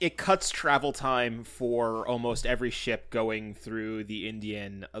it cuts travel time for almost every ship going through the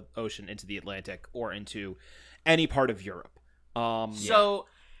Indian Ocean into the Atlantic or into any part of Europe. The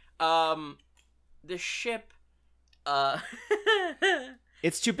ship,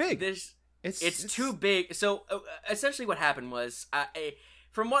 it's too big. It's too big. So essentially, what happened was,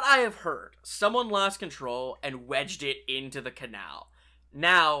 from what I have heard, someone lost control and wedged it into the canal.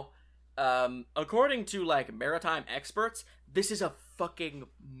 Now, according to like maritime experts, this is a fucking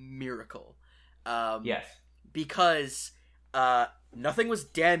miracle. Yes. Because nothing was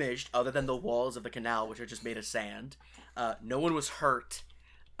damaged other than the walls of the canal, which are just made of sand. No one was hurt.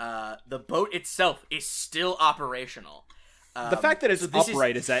 The boat itself is still operational. The fact that it's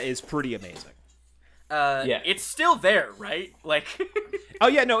upright is pretty amazing. It's still there, right? Like, oh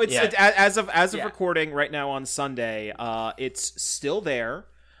yeah, no, it's as of Yeah. recording right now on Sunday. It's still there.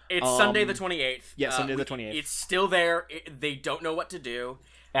 It's Sunday the 28th. Yeah, Sunday the 28th. It's still there. They don't know what to do.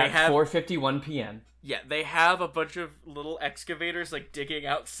 At They have 4:51 p.m. Yeah, they have a bunch of little excavators like digging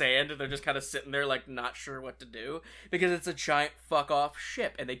out sand, and they're just kind of sitting there like not sure what to do because it's a giant fuck off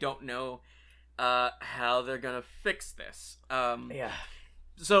ship, and they don't know how they're gonna fix this. Yeah.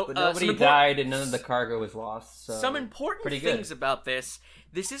 So But nobody died and none of the cargo was lost. So some important pretty things good. about this.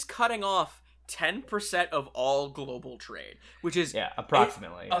 This is cutting off 10% of all global trade, which is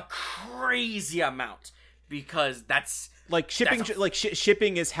approximately a crazy amount because that's like shipping. That's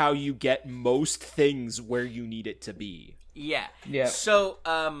Shipping is how you get most things where you need it to be. Yeah. Yeah. So,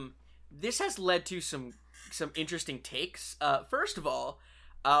 this has led to some interesting takes. First of all,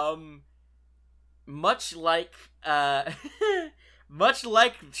 much like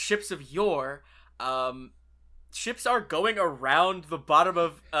ships of yore, ships are going around the bottom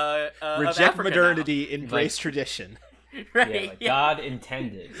of Reject Africa modernity, embrace tradition. now. Right? Yeah, like God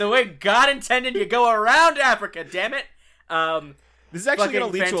intended. The way God intended, you go around Africa. Damn it. This is actually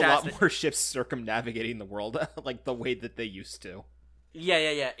going to Fucking lead to a lot fantastic. more ships circumnavigating the world, like the way that they used to.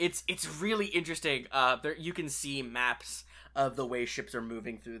 Yeah. It's really interesting. There you can see maps of the way ships are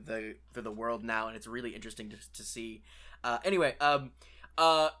moving through the world now, and it's really interesting to see. Anyway,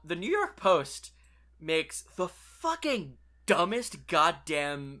 the New York Post makes the fucking dumbest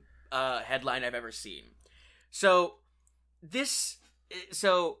goddamn headline I've ever seen. So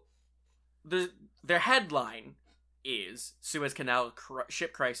their headline is Suez Canal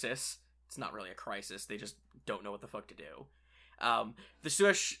ship crisis. It's not really a crisis. They just don't know what the fuck to do. The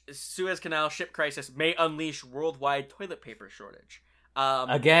Suez Canal ship crisis may unleash worldwide toilet paper shortage.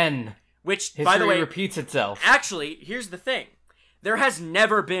 Again, Which, history by the way, repeats itself. actually, here's the thing. There has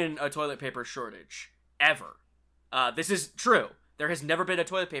never been a toilet paper shortage. Ever. This is true. There has never been a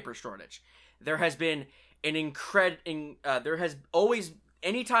toilet paper shortage. There has been there has always,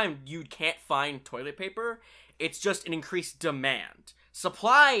 anytime you can't find toilet paper, it's just an increased demand.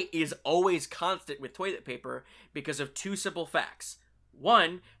 Supply is always constant with toilet paper because of two simple facts.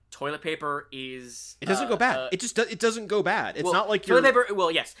 One, toilet paper is... It doesn't go bad. It doesn't go bad. It's not like toilet paper. Well,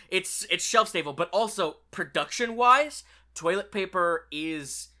 yes, it's shelf stable, but also production wise, toilet paper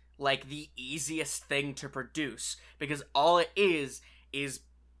is like the easiest thing to produce because all it is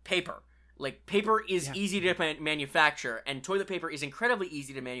paper. Like, paper is easy to manufacture, and toilet paper is incredibly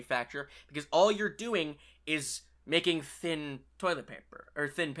easy to manufacture because all you're doing is making thin toilet paper or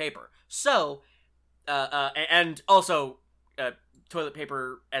thin paper. So, and also, toilet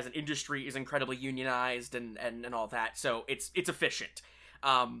paper as an industry is incredibly unionized and all that. So it's efficient.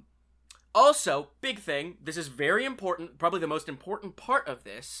 Also, big thing. This is very important. Probably the most important part of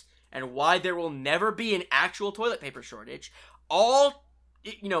this, and why there will never be an actual toilet paper shortage.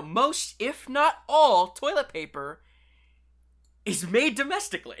 Most, if not all, toilet paper is made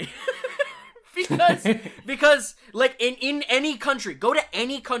domestically. because like in any country, go to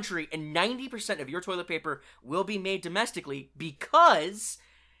any country and 90% of your toilet paper will be made domestically because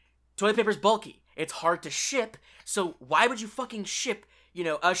toilet paper is bulky. It's hard to ship. So why would you fucking ship,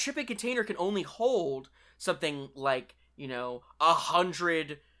 a shipping container can only hold something like,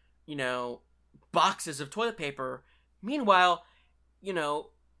 100, boxes of toilet paper. Meanwhile,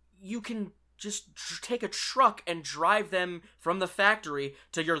 you can just take a truck and drive them from the factory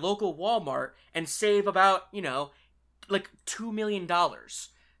to your local Walmart and save about, like $2 million.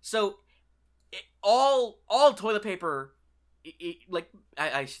 So all toilet paper,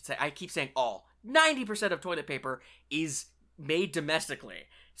 I should say, I keep saying all, 90% of toilet paper is made domestically.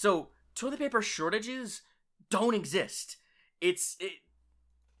 So toilet paper shortages don't exist.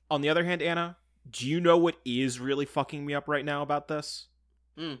 On the other hand, Anna, do you know what is really fucking me up right now about this?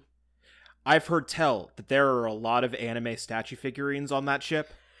 I've heard tell that there are a lot of anime statue figurines on that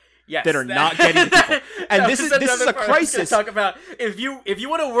ship that are not getting people. And this is a crisis. Talk about if you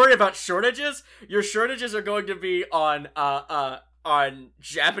want to worry about shortages, your shortages are going to be on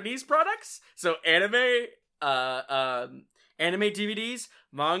Japanese products. So anime DVDs,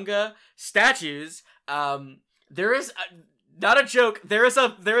 manga, statues. There is not a joke. There is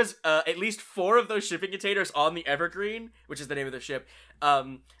at least 4 of those shipping containers on the Evergreen, which is the name of the ship,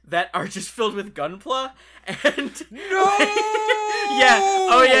 that are just filled with gunpla. And no,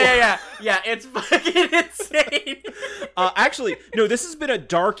 yeah. It's fucking insane. Actually, no. This has been a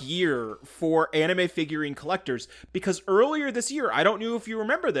dark year for anime figurine collectors because earlier this year, I don't know if you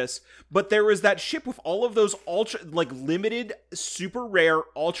remember this, but there was that ship with all of those limited, super rare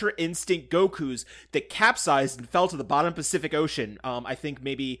Ultra Instinct Gokus that capsized and fell to the bottom Pacific Ocean. I think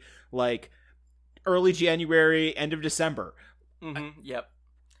maybe early January, end of December. Mm-hmm, yep.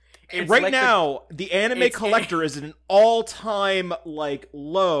 And right now, the anime collector is at an all-time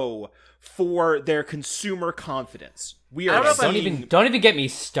low for their consumer confidence. We are don't even get me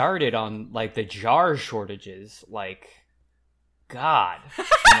started on the jar shortages. God,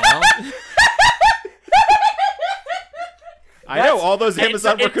 I know all those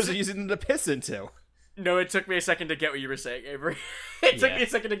Amazon workers are using them to piss into. No, it took me a second to get what you were saying, Avery. It took me a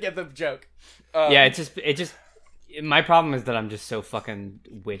second to get the joke. It just. My problem is that I'm just so fucking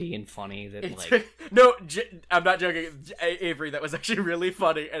witty and funny that No, I'm not joking, Avery. That was actually really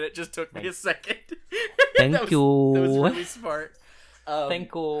funny, and it just took me a second. Thank you. That was really smart.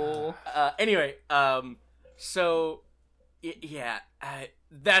 Thank you. Anyway, so yeah,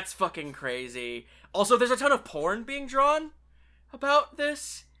 that's fucking crazy. Also, there's a ton of porn being drawn about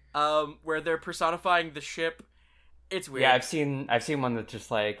this, where they're personifying the ship. It's weird. Yeah, I've seen one that's just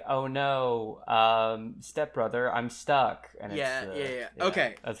oh no, stepbrother, I'm stuck. And yeah. it's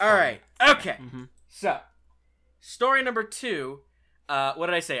Okay. All right. Okay. Mm-hmm. So, story number 2. What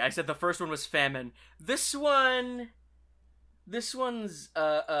did I say? I said the first one was famine. This one's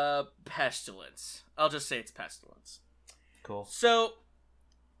pestilence. I'll just say it's pestilence. Cool. So,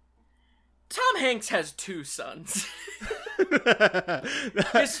 Tom Hanks has 2 sons.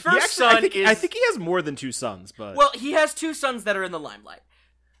 His first son I think he has more than 2 sons, but well, he has 2 sons that are in the limelight.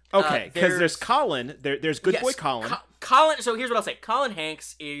 Okay, because there's Colin. There's good boy Colin. Colin. So here's what I'll say. Colin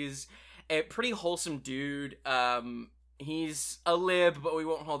Hanks is a pretty wholesome dude. He's a lib, but we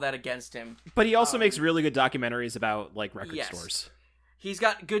won't hold that against him. But he also makes really good documentaries about record stores. He's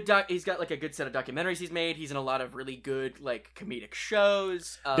got a good set of documentaries he's made. He's in a lot of really good comedic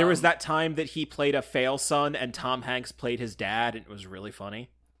shows. There was that time that he played a fail son and Tom Hanks played his dad, and it was really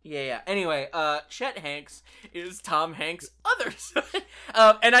funny. Yeah. Anyway, Chet Hanks is Tom Hanks' other son.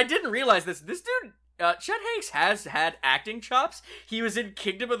 And I didn't realize this. This dude, Chet Hanks has had acting chops. He was in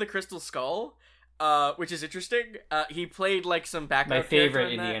Kingdom of the Crystal Skull, which is interesting. He played some background. My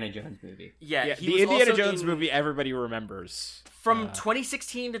favorite Indiana Jones movie. Yeah, the Indiana Jones movie everybody remembers. From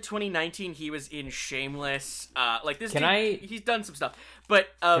 2016 to 2019, he was in Shameless. This Can dude, he's done some stuff. But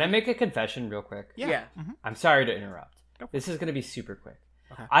can I make a confession real quick? Yeah. Mm-hmm. I'm sorry to interrupt. This is going to be super quick.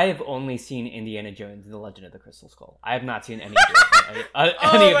 Okay. I have only seen Indiana Jones and the Legend of the Crystal Skull. I have not seen any of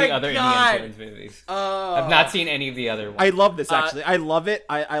the other Indiana Jones movies. I've not seen any of the other ones. I love this, actually. I love it.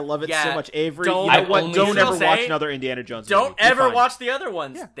 I love it so much. Avery, don't ever watch another Indiana Jones movie. Don't ever watch the other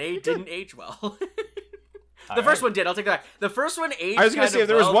ones. Yeah, they didn't age well. The first one did. I'll take that back. The first one aged. I was going to say, if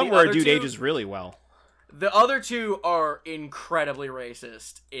there was one where a dude 2, ages really well. The other 2 are incredibly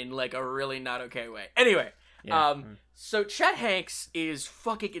racist in a really not okay way. Anyway, so Chet Hanks is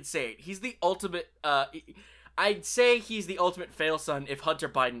fucking insane. He's the ultimate. I'd say he's the ultimate fail son if Hunter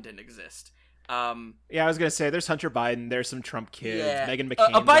Biden didn't exist. Yeah, I was gonna say there's Hunter Biden, there's some Trump kids, Meghan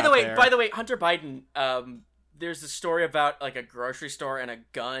McCain. By the way, Hunter Biden. there's a story about like a grocery store and a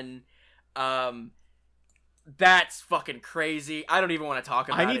gun. That's fucking crazy. I don't even want to talk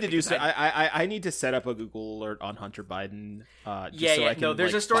about it. I need to do so. I need to set up a Google alert on Hunter Biden. No,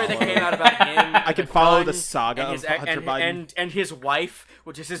 there's a story that came out about him. I can follow the saga of Hunter Biden and his wife,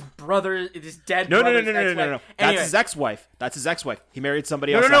 which is his brother, his dead no. brother's No. Anyway. That's his ex-wife. That's his ex-wife. He married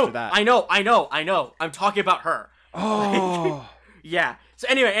somebody else after that. I know. I'm talking about her. Oh. Yeah. So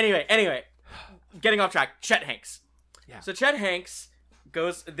anyway. Getting off track. Chet Hanks. Yeah. So Chet Hanks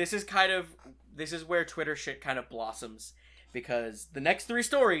goes. This is where Twitter shit kind of blossoms, because the next 3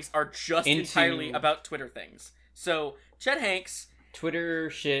 stories are just entirely about Twitter things. So Chet Hanks. Twitter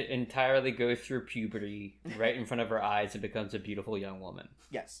shit entirely goes through puberty right in front of her eyes and becomes a beautiful young woman.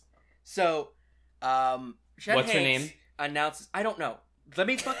 Yes. So, Chet What's Hanks her name? Announces. I don't know. Let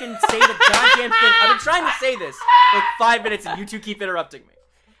me fucking say the goddamn thing. I've been trying to say this for like 5 minutes, and you two keep interrupting me.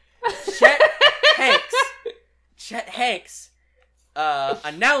 Chet Hanks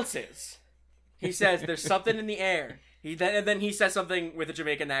announces. He says there's something in the air. Then he says something with a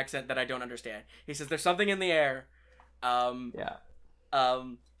Jamaican accent that I don't understand. He says there's something in the air. I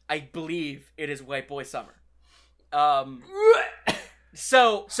believe it is White Boy Summer.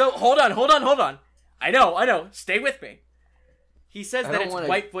 So hold on. I know. Stay with me. He says that it's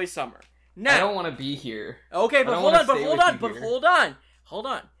White Boy Summer. Now, I don't want to be here. Okay, but hold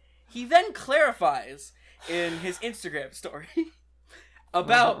on. He then clarifies in his Instagram story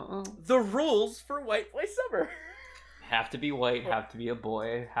about the rules for White Boy Summer. Have to be white, have to be a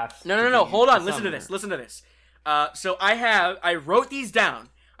boy, No. Hold on. Listen to this. So I wrote these down.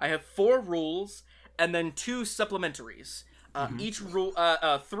 I have 4 rules and then 2 supplementaries. Each rule,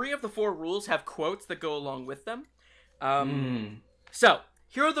 3 of the 4 rules have quotes that go along with them. So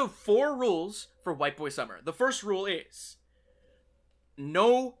here are the 4 rules for White Boy Summer. The first rule is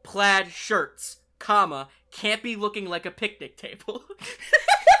no plaid shirts, comma, can't be looking like a picnic table.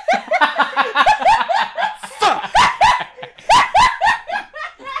 Fuck.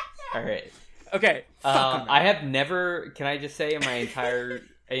 All right. Okay. I have never. Can I just say, in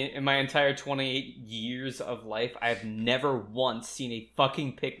my entire 28 years of life, I have never once seen a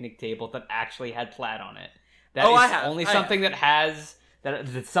fucking picnic table that actually had plaid on it. That's something that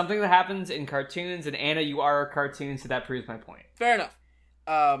happens in cartoons. And Anna, you are a cartoon, so that proves my point. Fair enough.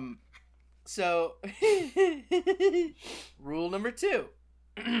 So rule number 2.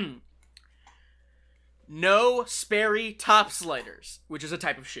 No Sperry top sliders, which is a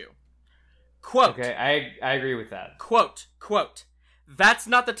type of shoe. Quote. Okay, I agree with that. Quote. That's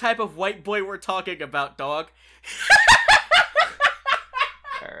not the type of white boy we're talking about, dog.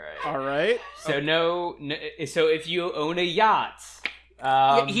 All right. So no. So if you own a yacht,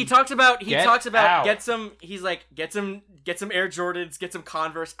 he talks about out. get some Air Jordans, get some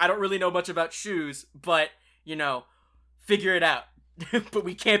Converse. I don't really know much about shoes, but figure it out. But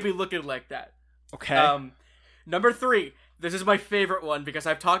we can't be looking like that. Okay. Number 3. This is my favorite one because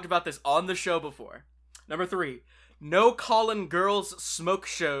I've talked about this on the show before. Number 3. No calling girls smoke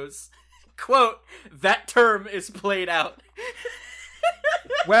shows. Quote, that term is played out.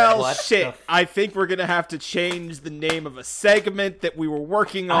 Well, shit. I think we're going to have to change the name of a segment that we were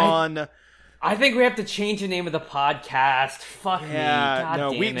working on. I think we have to change the name of the podcast. Fuck me. God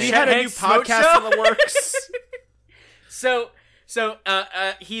damn we it. had a new podcast in the works. So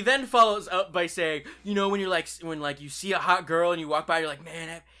he then follows up by saying, when you see a hot girl and you walk by, you're like,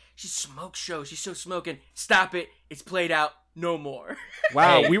 man, she's smoke show. She's so smoking. Stop it. It's played out. No more.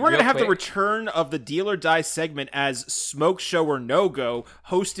 Wow, we were going to have the return of the Deal or Die segment as Smoke Show or No Go,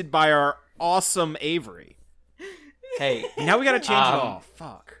 hosted by our awesome Avery. Hey. Now we got to change it all.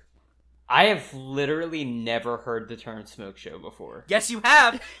 Fuck. I have literally never heard the term smoke show before. Yes, you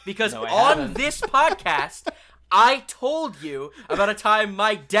have, because No, on this podcast, I told you about a time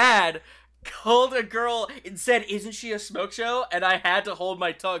my dad called a girl and said, "Isn't she a smoke show?" And I had to hold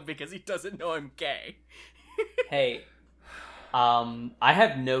my tongue because he doesn't know I'm gay. Hey, I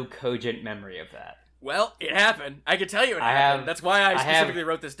have no cogent memory of that. Well, it happened. I can tell you it happened. That's why I specifically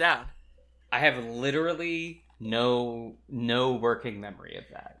wrote this down. I have literally no working memory of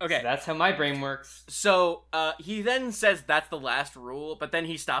that. Okay. So that's how my brain works. So, he then says that's the last rule, but then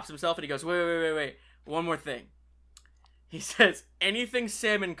he stops himself and he goes, wait. One more thing. He says, anything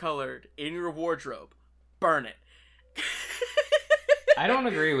salmon-colored in your wardrobe, burn it. I don't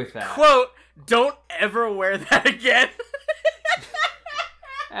agree with that. Quote, don't ever wear that again.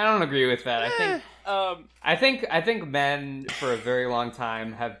 I don't agree with that. I think men for a very long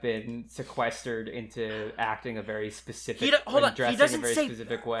time have been sequestered into acting a very specific Hold on. He doesn't say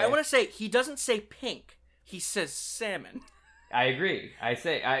specific way. I want to say he doesn't say pink. He says salmon. I agree.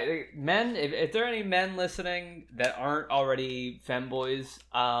 Men, if there are any men listening that aren't already femboys,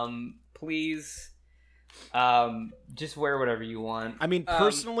 please, just wear whatever you want. I mean,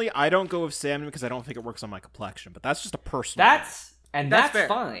 personally, I don't go with salmon because I don't think it works on my complexion, but that's just a personal. That's fair.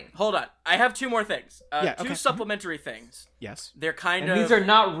 fine. Hold on, I have two more things. Yeah, two okay. supplementary things. Yes. They're kind And of. these are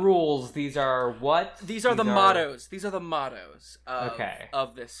not rules. These are what? These are the mottos. These are the mottos.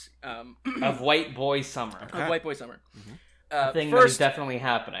 Of this. Of White Boy Summer. Okay. Of White Boy Summer. Mm-hmm. A thing that is definitely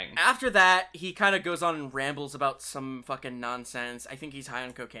happening. After that, he kind of goes on and rambles about some fucking nonsense. I think he's high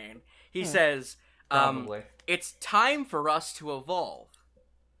on cocaine. He says, Probably. it's time for us to evolve.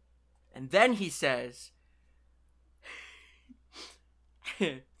 And then he says,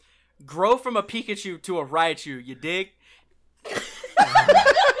 grow from a Pikachu to a Raichu, you dig?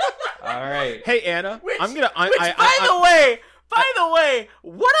 All right. Hey Anna, By the way,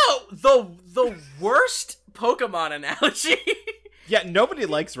 what the worst Pokemon analogy. Yeah, nobody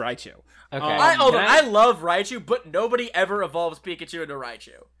likes Raichu. Okay. I love Raichu, but nobody ever evolves Pikachu into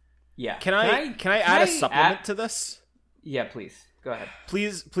Raichu. Yeah. Can I add a supplement to this? Yeah, please. Go ahead.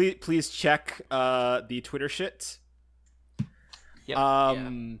 Please check the Twitter shit. Yep.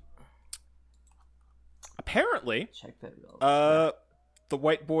 Apparently, Check that. the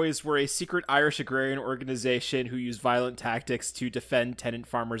White Boys were a secret Irish agrarian organization who used violent tactics to defend tenant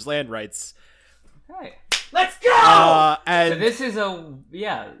farmers' land rights. Hey. Let's go! And So this is there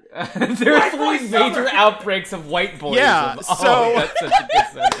are three major outbreaks of white boys. Yeah, that's such a good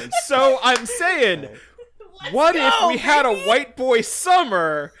sentence. so I'm saying, what if we had a White Boy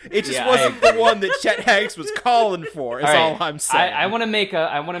Summer? It just wasn't the one that Chet Hanks was calling for. Is all I'm saying. I want to make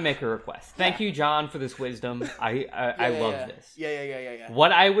a request. Thank you, John, for this wisdom. I love this. Yeah.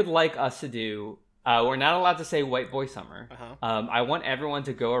 What I would like us to do, we're not allowed to say White Boy Summer. Uh-huh. I want everyone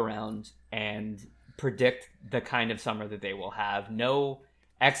to go around and predict the kind of summer that they will have. No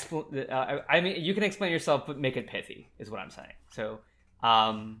I mean, you can explain yourself, but make it pithy, is what I'm saying. So,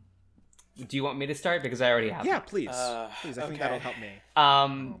 do you want me to start? Because I already have. Yeah, one. please. Please, I think that'll help me.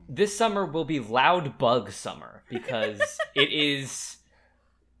 This summer will be Loud Bug Summer because it's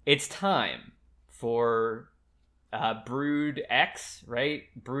time for Brood X, right?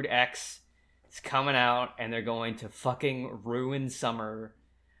 Brood X is coming out, and they're going to fucking ruin summer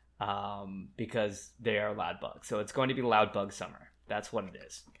because they are loud bugs. So it's going to be Loud Bug Summer. That's what it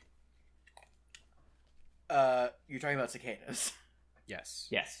is. You're talking about cicadas. Yes.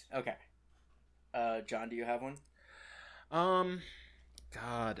 Yes. Okay. John, do you have one?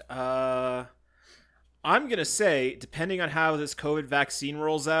 God. I'm gonna say, depending on how this COVID vaccine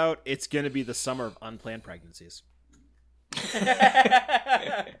rolls out, it's gonna be the summer of unplanned pregnancies.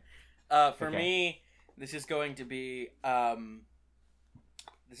 For me, this is going to be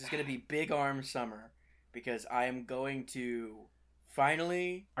Big Arm Summer because I am going to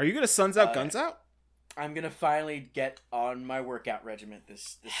finally. Are you gonna Suns Out, Guns Out? I'm gonna finally get on my workout regimen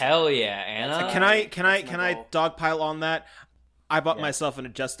this Hell summer. yeah, Anna. Can I goal. dogpile on that? I bought myself an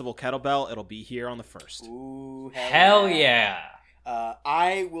adjustable kettlebell. It'll be here on the 1st. Ooh, Hell yeah.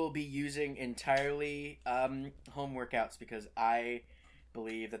 I will be using entirely home workouts because I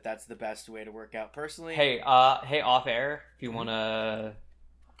believe that that's the best way to work out personally. Hey, off air, if you wanna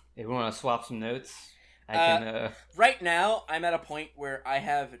swap some notes, I can. Right now, I'm at a point where I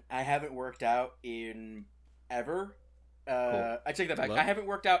haven't worked out in ever. Cool. I take that back. Hello? I haven't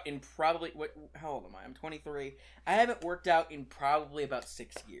worked out in probably how old am I? I'm 23. I haven't worked out in probably about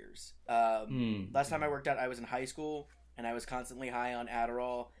 6 years. Last time I worked out, I was in high school, and I was constantly high on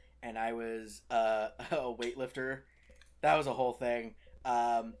Adderall, and I was a weightlifter. That was a whole thing.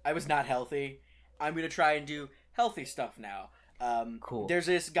 I was not healthy. I'm gonna try and do healthy stuff now. Cool. There's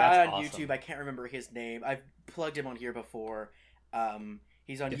this guy That's on awesome. YouTube. I can't remember his name. I've plugged him on here before.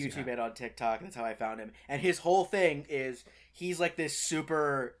 He's on Yes, you YouTube have. and on TikTok. That's how I found him. And his whole thing is he's like this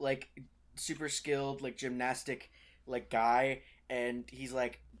super skilled like gymnastic like guy, and he's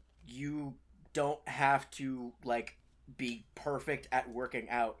like, you don't have to like be perfect at working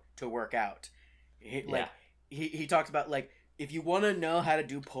out to work out. He talks about like, if you want to know how to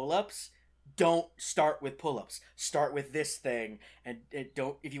do pull-ups, don't start with pull-ups. Start with this thing, and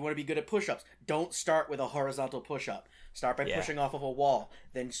don't. If you want to be good at push-ups, don't start with a horizontal push-up. Start by pushing off of a wall,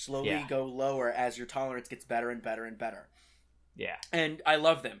 then slowly go lower as your tolerance gets better and better and better. Yeah. And I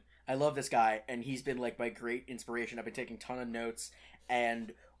love them. I love this guy, and he's been like my great inspiration. I've been taking a ton of notes,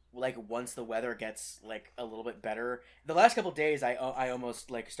 and like once the weather gets like a little bit better, the last couple of days I almost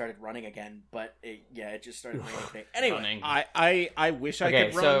like started running again, but it just started raining today. Anyway, Running. I wish I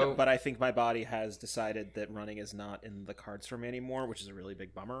could run, so- but I think my body has decided that running is not in the cards for me anymore, which is a really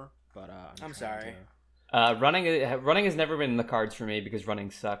big bummer. But I'm sorry. Running has never been in the cards for me because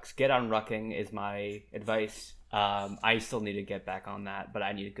running sucks. Get on rucking is my advice. I still need to get back on that, but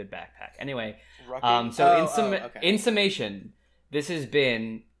I need a good backpack. Anyway, in summation, this has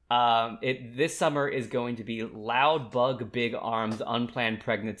been this summer is going to be Loud Bug Big Arms Unplanned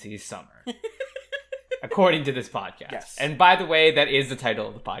Pregnancies Summer. According to this podcast. Yes. And by the way, that is the title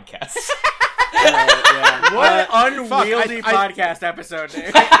of the podcast. Yeah. What an unwieldy podcast episode.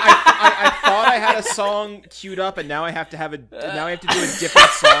 I thought I had a song queued up, and now I have to do a different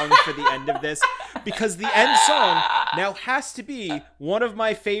song for the end of this, because the end song now has to be one of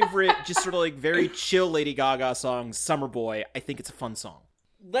my favorite, just sort of like very chill Lady Gaga songs, Summer Boy. I think it's a fun song.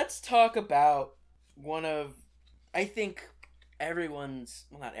 Let's talk about one of, I think everyone's,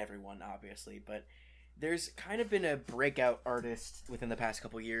 well, not everyone obviously, but there's kind of been a breakout artist within the past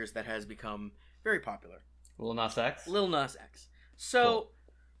couple years that has become very popular. Lil Nas X? Lil Nas X. So,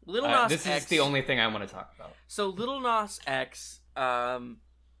 cool. Lil Nas this X... is the only thing I want to talk about. So, Lil Nas X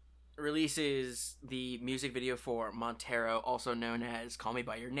releases the music video for Montero, also known as Call Me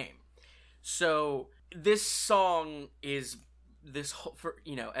By Your Name. So, this song is... this whole, for,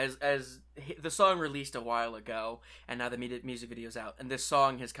 you know, as the song released a while ago, and now the music video's out, and this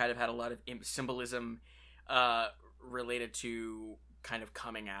song has kind of had a lot of symbolism related to kind of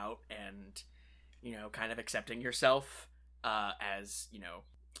coming out and, you know, kind of accepting yourself as, you know,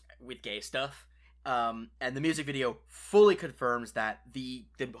 with gay stuff. And the music video fully confirms that the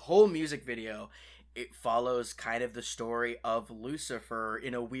whole music video, it follows kind of the story of Lucifer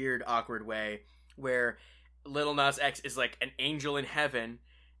in a weird, awkward way, where Lil Nas X is like an angel in heaven,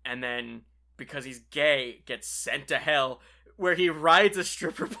 and then because he's gay, gets sent to hell, where he rides a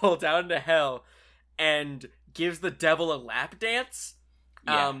stripper pole down to hell and gives the devil a lap dance.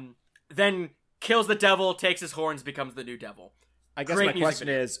 Yeah. Then kills the devil, takes his horns, becomes the new devil. I guess my question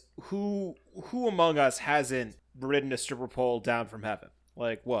is, who among us hasn't ridden a stripper pole down from heaven?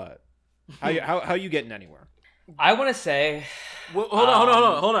 Like, what? How you getting anywhere? I want to say... Well,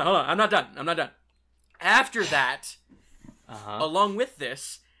 hold on. I'm not done. After that, along with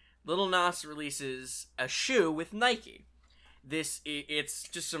this, Lil Nas releases a shoe with Nike. It's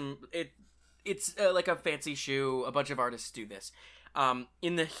just it's like a fancy shoe. A bunch of artists do this.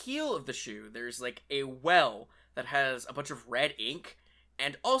 In the heel of the shoe, there's like a well that has a bunch of red ink,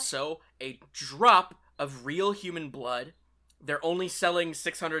 and also a drop of real human blood. They're only selling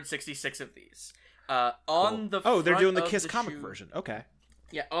 666 of these. On the front they're doing the Kiss the comic shoe, version. Okay.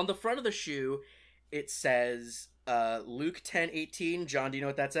 Yeah, on the front of the shoe, it says Luke 10:18. John, do you know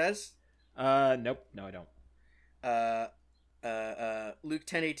what that says? Nope. No, I don't. Luke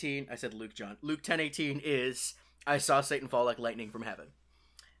 10:18. I said Luke, John. Luke 10:18 is I saw Satan fall like lightning from heaven.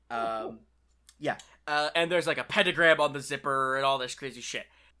 Yeah. And there's like a pentagram on the zipper and all this crazy shit.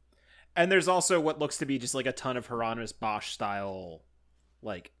 And there's also what looks to be just like a ton of Hieronymus Bosch style,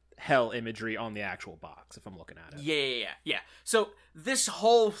 like hell imagery on the actual box, if I'm looking at it. Yeah. So this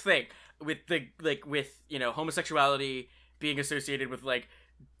whole thing with you know, homosexuality being associated with like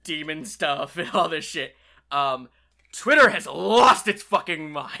demon stuff and all this shit, Twitter has lost its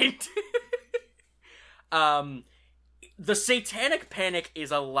fucking mind. The satanic panic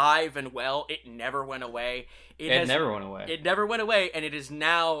is alive and well. It never went away. It never went away. It never went away, and it is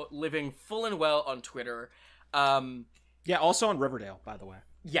now living full and well on Twitter. Yeah, also on Riverdale, by the way.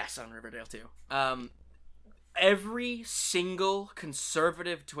 Yes, on Riverdale too. Every single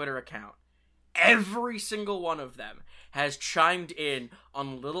conservative Twitter account, every single one of them has chimed in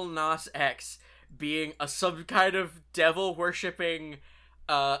on Lil Nas X being some kind of devil-worshipping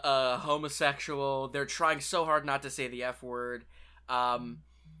homosexual. They're trying so hard not to say the F word.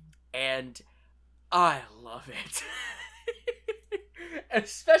 And I love it.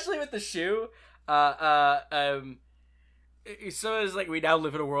 Especially with the shoe. So it's like we now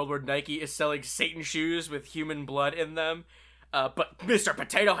live in a world where Nike is selling Satan shoes with human blood in them. But Mr.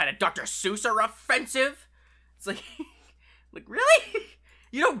 Potato Head and Dr. Seuss are offensive. It's like, really?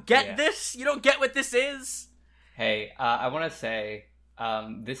 You don't get this? You don't get what this is? Hey, I want to say,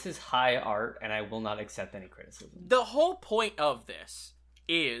 this is high art, and I will not accept any criticism. The whole point of this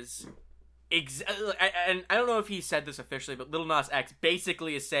is, and I don't know if he said this officially, but Lil Nas X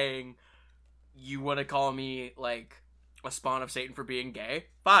basically is saying, you want to call me, like, a spawn of Satan for being gay?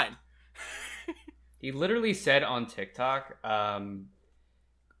 Fine. He literally said on TikTok, I'm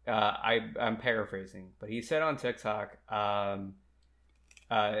paraphrasing, but he said on TikTok,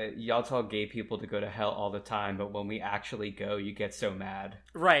 y'all tell gay people to go to hell all the time, but when we actually go, you get so mad.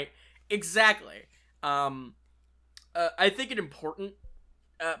 Right. Exactly. I think an important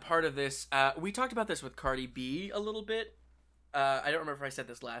part of this, we talked about this with Cardi B a little bit, I don't remember if I said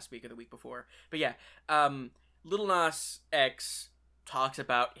this last week or the week before, but yeah, Lil Nas X talks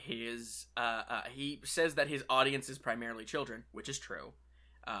about his, he says that his audience is primarily children, which is true,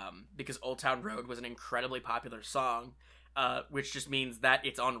 because Old Town Road was an incredibly popular song, which just means that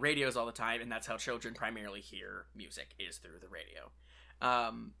it's on radios all the time, and that's how children primarily hear music, is through the radio,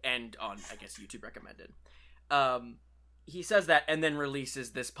 and on, I guess, YouTube recommended. He says that, and then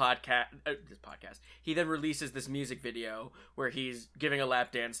releases this podcast. He then releases this music video where he's giving a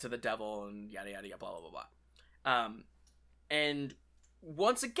lap dance to the devil and yada yada yada, blah blah blah blah. And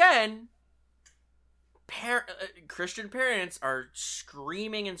once again, Christian parents are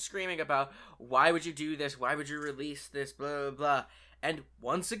screaming and screaming about, why would you do this? Why would you release this? Blah blah blah. And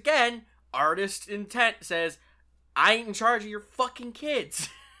once again, artist intent says, I ain't in charge of your fucking kids.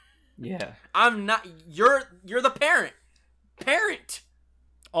 Yeah, I'm not. You're the parent.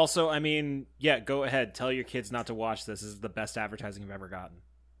 Also, I mean, yeah, go ahead. Tell your kids not to watch this. This is the best advertising you've ever gotten.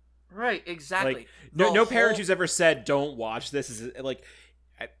 Right, exactly. Like, no parent who's ever said, don't watch this is, like...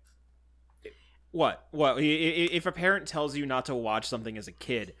 What? If a parent tells you not to watch something as a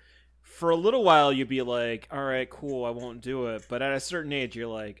kid, for a little while you'd be like, alright, cool, I won't do it. But at a certain age, you're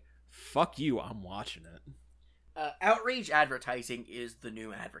like, fuck you, I'm watching it. Outrage advertising is the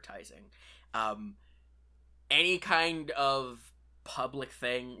new advertising. Any kind of public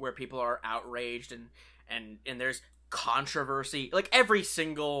thing where people are outraged and there's controversy, like every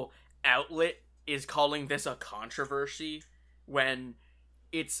single outlet is calling this a controversy when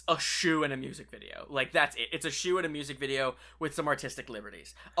it's a shoe in a music video. Like, that's it. It's a shoe in a music video with some artistic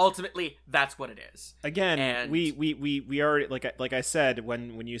liberties. Ultimately, that's what it is. Again, and we already, like I said,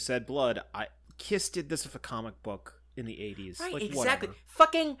 when you said Blood, Kiss did this with a comic book in the 80s. Right, like, exactly. Whatever.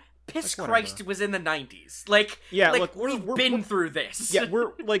 Fucking Piss like, Christ was in the 90s. Like, yeah, like look, we've been through this. Yeah,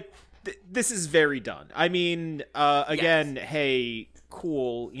 we're like, this is very done. I mean, again, Yes. Hey,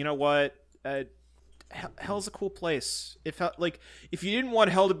 cool. You know what? Hell's a cool place. If you didn't want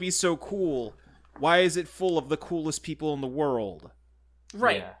hell to be so cool, why is it full of the coolest people in the world?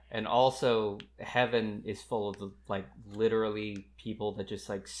 Right. Yeah. And also, heaven is full of literally people that just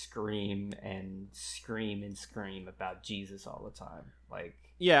scream and scream and scream about Jesus all the time. Like,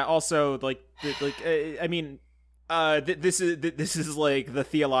 yeah. Also, I mean, this is like the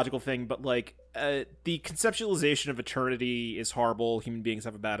theological thing, but the conceptualization of eternity is horrible. Human beings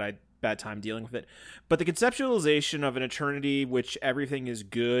have a bad time dealing with it, but the conceptualization of an eternity which everything is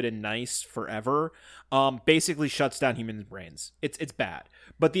good and nice forever basically shuts down human brains. It's bad.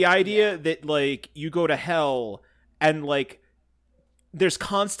 But the idea that you go to hell and there's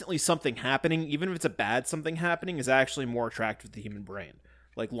constantly something happening, even if it's a bad something happening, is actually more attractive to the human brain,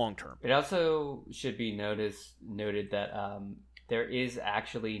 long term. It also should be noted that there is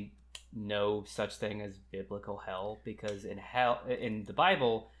actually no such thing as biblical hell, because in the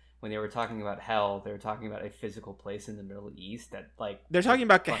Bible, when they were talking about hell, they were talking about a physical place in the Middle East that they're talking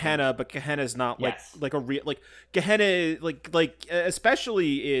about Gehenna, but Gehenna is not like a real Gehenna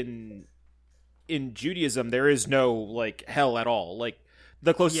especially in Judaism there is no hell at all.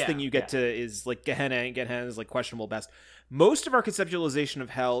 The closest thing you get to is Gehenna, and Gehenna is questionable best. Most of our conceptualization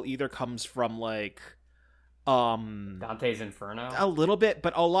of hell either comes from Dante's Inferno, a little bit,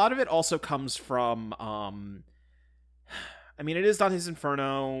 but a lot of it also comes from I mean, it is Dante's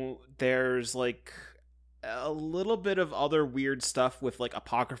Inferno. There's a little bit of other weird stuff with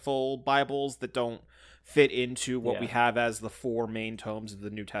apocryphal Bibles that don't fit into what we have as the four main tomes of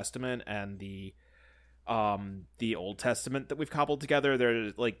the New Testament and the Old Testament that we've cobbled together.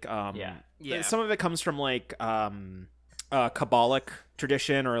 There's some of it comes from Kabbalic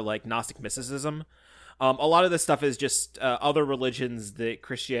tradition or Gnostic mysticism. A lot of this stuff is just other religions that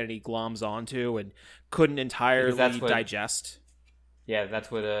Christianity gloms onto and couldn't entirely digest. Yeah,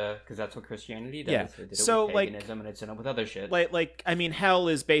 that's what because that's what Christianity does. Yeah. It did it So with paganism, and it's done it with other shit. I mean, hell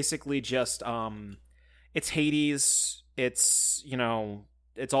is basically just it's Hades. It's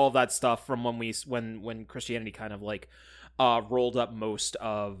it's all of that stuff from when Christianity kind of rolled up most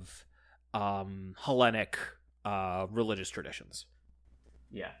of Hellenic religious traditions.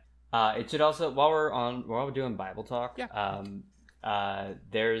 Yeah. It should also, while we're doing Bible talk, it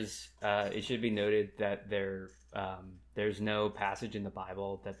should be noted that there's no passage in the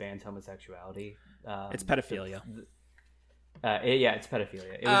Bible that bans homosexuality. It's pedophilia. It's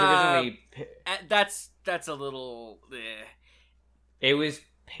pedophilia. It was originally that's a little. It was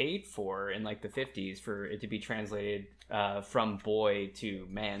paid for in the 50s for it to be translated from boy to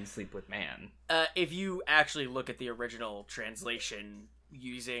man, sleep with man. If you actually look at the original translation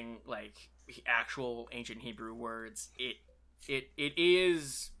using actual ancient Hebrew words, it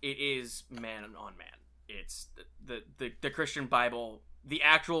is man on man. it's the Christian Bible, the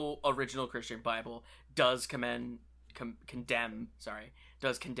actual original Christian Bible does condemn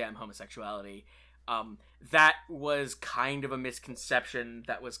homosexuality. That was kind of a misconception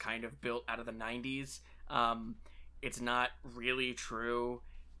that was kind of built out of the 90s. It's not really true.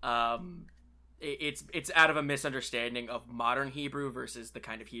 It's out of a misunderstanding of modern Hebrew versus the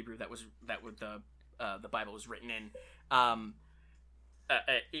kind of Hebrew that the Bible was written in.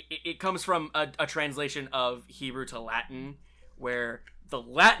 It comes from a translation of Hebrew to Latin, where the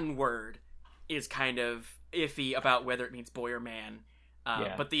Latin word is kind of iffy about whether it means boy or man.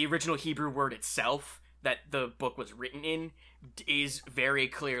 But the original Hebrew word itself that the book was written in is very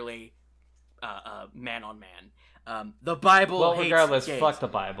clearly man on man. The Bible hates regardless, gays. fuck the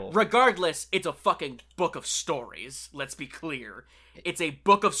Bible. Regardless, it's a fucking book of stories. Let's be clear. It's a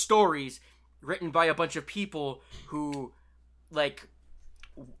book of stories written by a bunch of people who, like,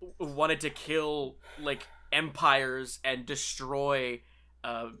 wanted to kill, like, empires and destroy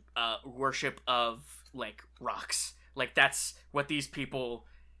worship of, like, rocks. Like, that's what these people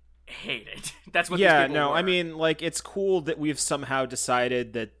hated. That's what these people were. I mean, like, it's cool that we've somehow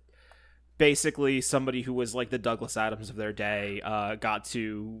decided that basically somebody who was like the Douglas Adams of their day got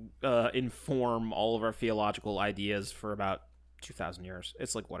to inform all of our theological ideas for about 2,000 years.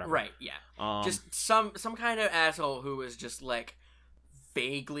 It's like, whatever. Right, yeah. Just some kind of asshole who was just, like,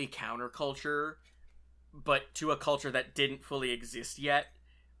 vaguely counterculture, but to a culture that didn't fully exist yet.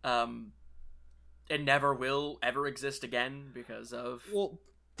 And never will ever exist again because of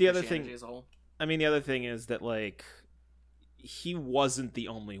the other thing as a whole. I mean, the other thing is that, like, he wasn't the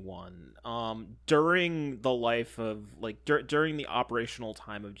only one. During the life of, like, during the operational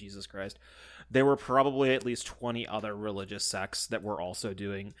time of Jesus Christ, there were probably at least 20 other religious sects that were also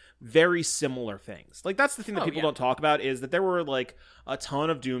doing very similar things. Like, that's the thing that people don't talk about, is that there were, like, a ton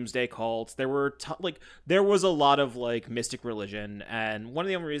of doomsday cults. There were there was a lot of, like, mystic religion, and one of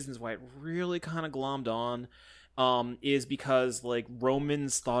the only reasons why it really kind of glommed on is because, like,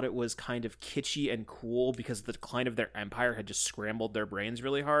 Romans thought it was kind of kitschy and cool because the decline of their empire had just scrambled their brains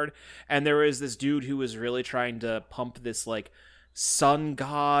really hard. And there was this dude who was really trying to pump this, like, sun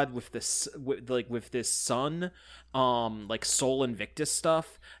god with this sun, like Sol Invictus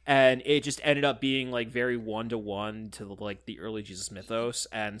stuff, and it just ended up being, like, very 1-to-1 to, like, the early Jesus mythos,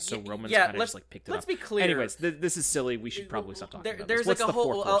 and so Romans kind of just, like, picked it up. Let's be clear. Anyways, this is silly. We should probably stop talking about there's this. Like a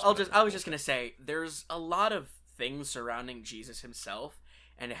whole. I was just gonna say, there's a lot of things surrounding Jesus himself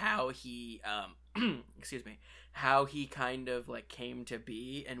and how he how he kind of, like, came to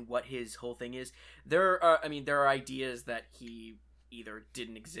be and what his whole thing is. There are ideas that he either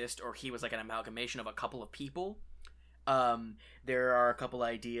didn't exist or he was, like, an amalgamation of a couple of people. There are a couple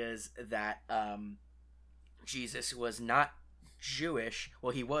ideas that Jesus was not Jewish.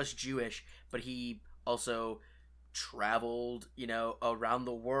 Well, he was Jewish, but he also traveled, around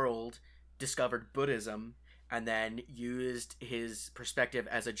the world, discovered Buddhism, and then used his perspective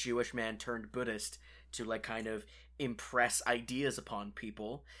as a Jewish man turned Buddhist to, like, kind of impress ideas upon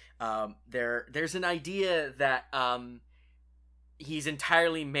people. There's an idea that he's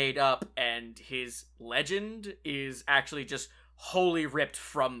entirely made up, and his legend is actually just wholly ripped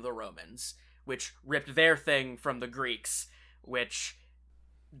from the Romans, which ripped their thing from the Greeks, which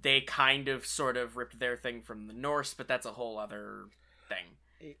they kind of sort of ripped their thing from the Norse, but that's a whole other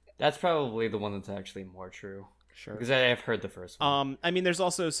thing. That's probably the one that's actually more true. Sure. Because I've heard the first one. I mean, there's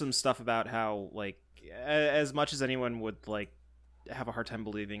also some stuff about how, like, as much as anyone would, like, have a hard time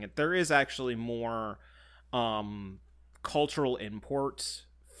believing it, there is actually more cultural import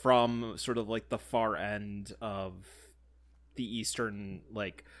from sort of, like, the far end of the Eastern,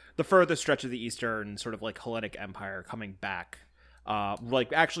 like, the furthest stretch of the Eastern sort of, like, Hellenic Empire coming back,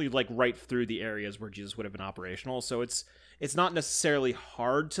 like, actually, like, right through the areas where Jesus would have been operational. So it's not necessarily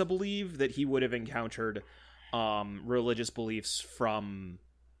hard to believe that he would have encountered religious beliefs from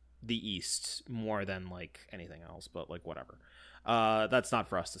the East more than, like, anything else, but, like, whatever. That's not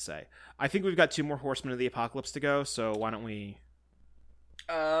for us to say. I think we've got 2 more Horsemen of the Apocalypse to go, so why don't we...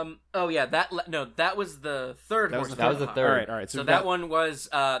 that was the third Horseman. That was the third. All right. So that one was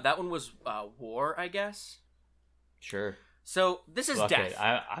war, I guess. Sure. So this is death.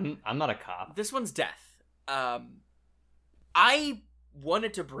 I'm not a cop. This one's death. I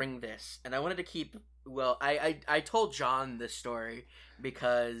wanted to bring this, and I wanted to keep. Well, I told John this story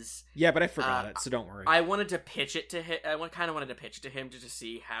because but I forgot it, so don't worry. I wanted to pitch it to him. I kind of wanted to pitch it to him just to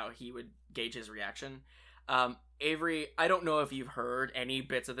see how he would gauge his reaction. Avery, I don't know if you've heard any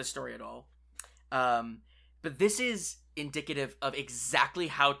bits of this story at all, but this is indicative of exactly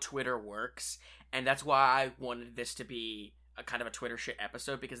how Twitter works, and that's why I wanted this to be a kind of a Twitter shit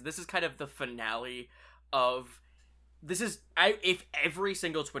episode, because this is kind of the finale of if every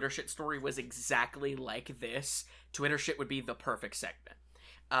single Twitter shit story was exactly like this, Twitter shit would be the perfect segment.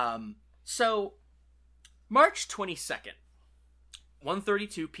 So March 22nd,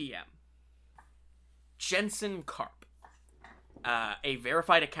 1:32 p.m. Jensen Karp, a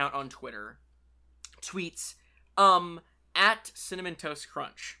verified account on Twitter, tweets, at Cinnamon Toast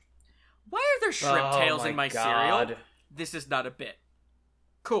Crunch. Why are there shrimp tails in my cereal? This is not a bit.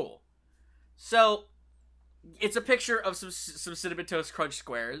 Cool. So, it's a picture of some Cinnamon Toast Crunch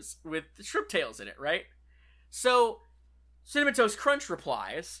squares with shrimp tails in it, right? So, Cinnamon Toast Crunch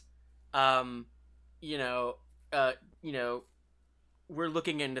replies, we're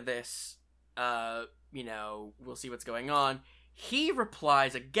looking into this, we'll see what's going on. He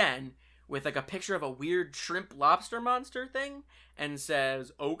replies again with like a picture of a weird shrimp lobster monster thing and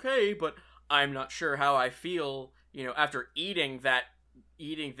says, okay, but I'm not sure how I feel, after eating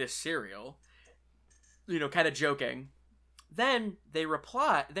this cereal, kind of joking. Then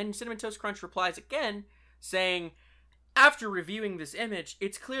Cinnamon Toast Crunch replies again saying, after reviewing this image,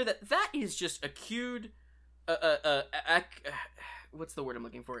 it's clear that is just what's the word I'm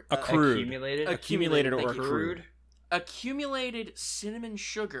looking for? Accumulated or accrued. Accumulated cinnamon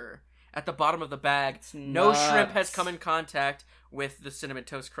sugar at the bottom of the bag. No shrimp has come in contact with the Cinnamon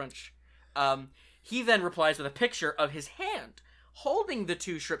Toast Crunch. He then replies with a picture of his hand holding the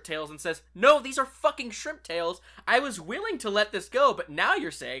 2 shrimp tails and says, no, these are fucking shrimp tails. I was willing to let this go, but now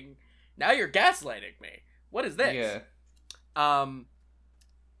you're gaslighting me. What is this? Yeah.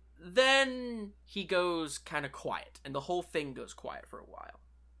 Then he goes kind of quiet, and the whole thing goes quiet for a while.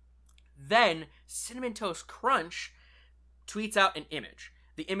 Then Cinnamon Toast Crunch tweets out an image.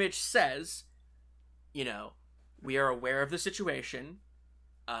 The image says, we are aware of the situation.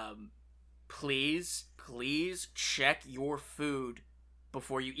 Please check your food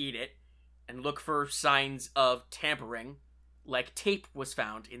before you eat it and look for signs of tampering, like tape was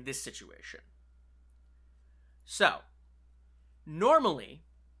found in this situation. So, normally,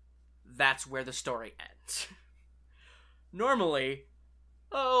 that's where the story ends. Normally,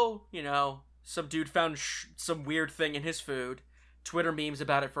 some dude found some weird thing in his food, Twitter memes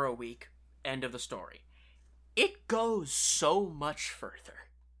about it for a week, end of the story. It goes so much further.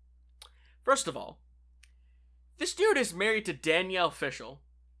 First of all, this dude is married to Danielle Fishel,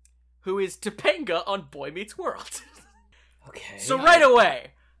 who is Topanga on Boy Meets World. Okay. So right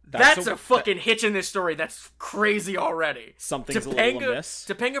away, that's a fucking hitch in this story. That's crazy already. Something's a little amiss.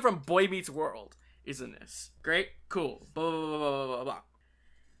 Topanga from Boy Meets World is in this. Great, cool. Blah, blah, blah, blah, blah, blah.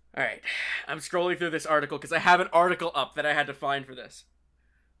 All right, I'm scrolling through this article because I have an article up that I had to find for this.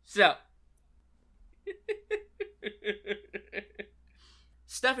 So,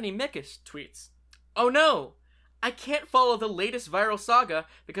 Stephanie Mikus tweets, oh no, I can't follow the latest viral saga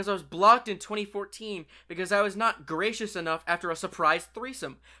because I was blocked in 2014 because I was not gracious enough after a surprise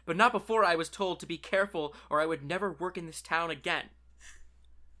threesome, but not before I was told to be careful or I would never work in this town again.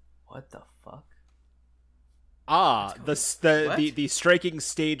 What the fuck? The striking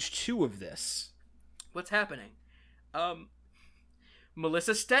stage 2 of this. What's happening?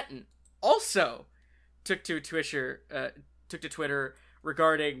 Melissa Stetton also took to Twitter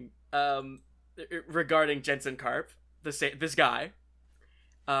regarding Jensen Karp, this guy.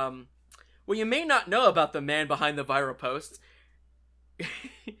 What you may not know about the man behind the viral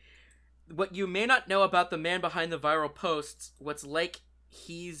posts. What's like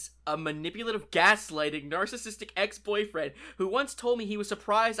he's a manipulative, gaslighting, narcissistic ex-boyfriend who once told me he was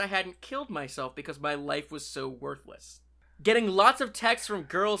surprised I hadn't killed myself because my life was so worthless. Getting lots of texts from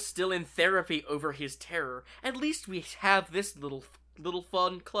girls still in therapy over his terror. At least we have this little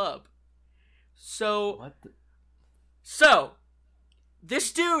fun club. So,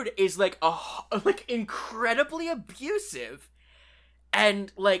 this dude is like incredibly abusive,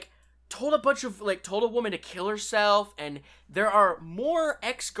 and told a woman to kill herself, and there are more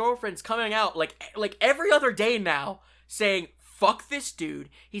ex-girlfriends coming out like every other day now saying, fuck this dude,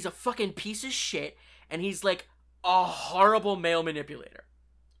 he's a fucking piece of shit, and he's like a horrible male manipulator.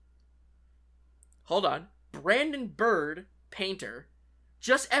 Hold on. Brandon Bird, painter.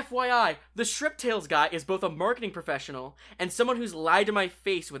 Just FYI, the Shrimp Tails guy is both a marketing professional and someone who's lied to my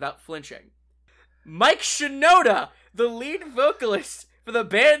face without flinching. Mike Shinoda, the lead vocalist for the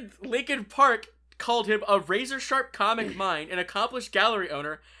band Linkin Park, called him a razor-sharp comic mind, an accomplished gallery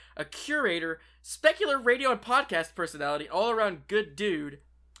owner, a curator, specular radio and podcast personality, all-around good dude.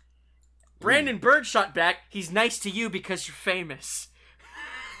 Brandon Bird shot back, he's nice to you because you're famous.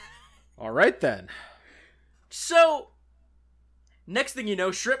 All right, then. So, Next thing you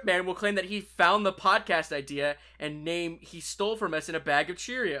know, Shrimp Man will claim that he found the podcast idea and name he stole from us in a bag of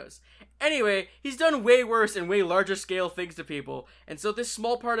Cheerios. Anyway, he's done way worse and way larger scale things to people, and so this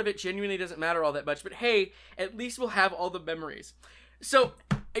small part of it genuinely doesn't matter all that much, but hey, at least we'll have all the memories. So,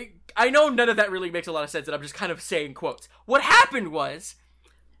 I know none of that really makes a lot of sense, and I'm just kind of saying quotes. What happened was,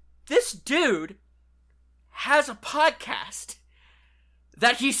 this dude has a podcast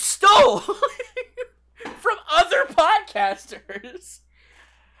that he stole from other podcasters.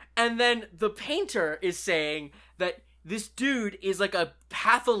 And then the painter is saying that this dude is like a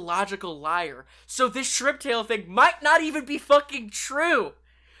pathological liar. So this shrimp tail thing might not even be fucking true.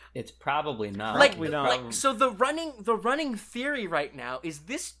 It's probably not. So the running theory right now is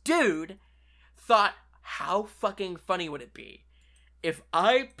this dude thought, how fucking funny would it be if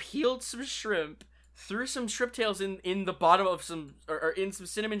I peeled some shrimp, threw some shrimp tails in the bottom of some, or in some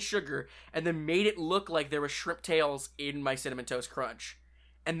cinnamon sugar, and then made it look like there were shrimp tails in my Cinnamon Toast Crunch.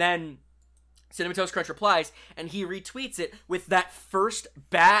 And then Cinnamon Toast Crunch replies, and he retweets it with that first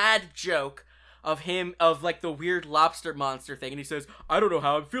bad joke of him, of like the weird lobster monster thing, and he says, I don't know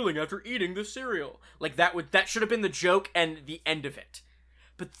how I'm feeling after eating this cereal. Like that should have been the joke and the end of it.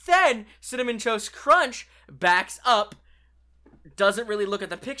 But then Cinnamon Toast Crunch backs up, doesn't really look at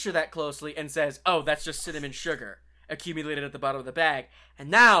the picture that closely, and says, oh, that's just cinnamon sugar accumulated at the bottom of the bag.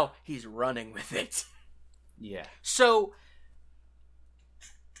 And now he's running with it. Yeah. So,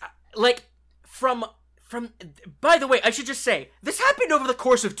 like, from by the way, I should just say, this happened over the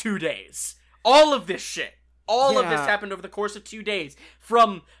course of 2 days. All of this shit. All of this happened over the course of 2 days.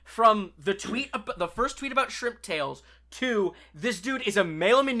 From the first tweet about shrimp tails to this dude is a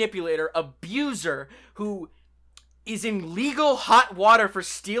male manipulator, abuser, who is in legal hot water for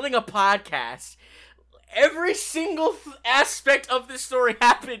stealing a podcast. Every single aspect of this story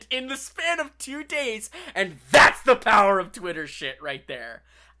happened in the span of 2 days, and that's the power of Twitter shit right there.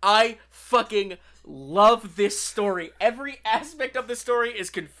 I fucking love this story. Every aspect of the story is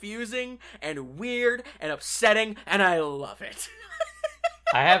confusing and weird and upsetting, and I love it.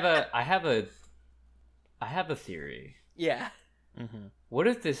 I have a theory. Yeah. Mm-hmm. What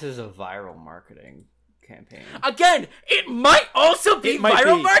if this is a viral marketing campaign? Again, it might also be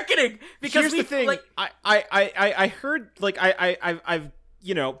viral marketing, because here's the thing. Like, I heard, like, I've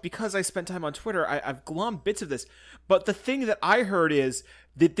you know, because I spent time on Twitter, I've glommed bits of this, but the thing that I heard is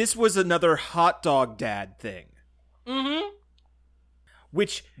that this was another hot dog dad thing. Mm-hmm.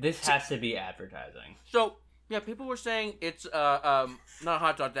 Which this has to be advertising. So yeah, people were saying it's not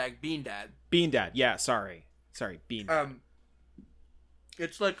hot dog dad, bean dad. Bean dad, yeah. Sorry, bean dad.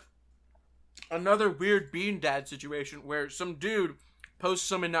 It's like another weird bean dad situation where some dude posts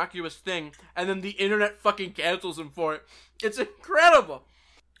some innocuous thing and then the internet fucking cancels him for it. It's incredible.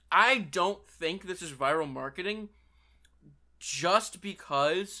 I don't think this is viral marketing just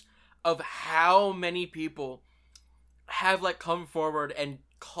because of how many people have like come forward and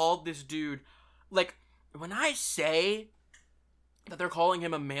called this dude, like, when I say that they're calling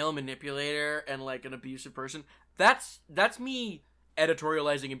him a male manipulator and like an abusive person, that's me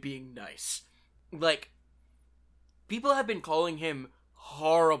editorializing and being nice. Like, people have been calling him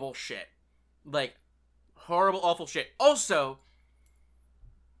horrible shit. Like, horrible, awful shit. Also,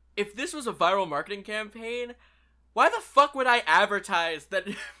 if this was a viral marketing campaign, why the fuck would I advertise that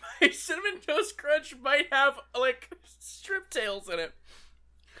my Cinnamon Toast Crunch might have, like, strip tails in it?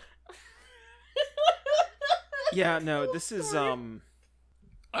 Yeah, no, this is,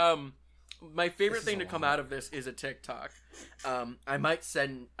 my favorite thing to come out of this is a TikTok. I might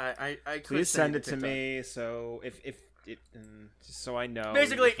send, I could please send it to me, so if it, just so I know.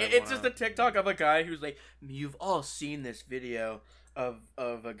 Basically, it's just a TikTok of a guy who's like, you've all seen this video of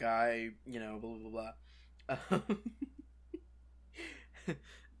a guy, you know, blah, blah, blah.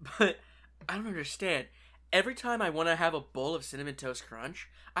 But I don't understand. Every time I want to have a bowl of Cinnamon Toast Crunch,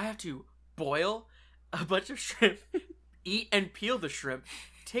 I have to boil a bunch of shrimp, eat and peel the shrimp,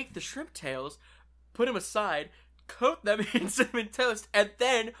 take the shrimp tails, put them aside, coat them in cinnamon toast, and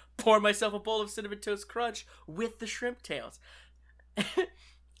then pour myself a bowl of Cinnamon Toast Crunch with the shrimp tails.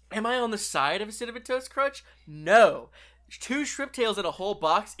 Am I on the side of a Cinnamon Toast Crunch? No. 2 shrimp tails in a whole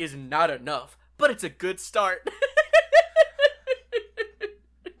box is not enough, but it's a good start.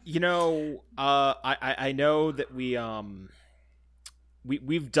 You know, I know that we've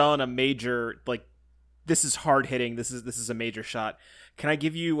done a major, like, this is hard hitting. This is a major shot. Can I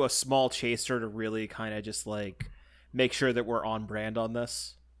give you a small chaser to really kind of just like make sure that we're on brand on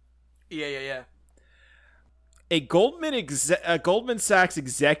this? Yeah. A Goldman Sachs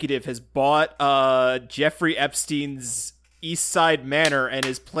executive has bought Jeffrey Epstein's East Side Manor and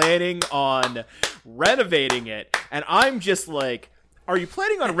is planning on renovating it. And I'm just like, Are you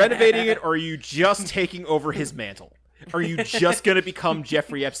planning on renovating it, or are you just taking over his mantle? Are you just gonna become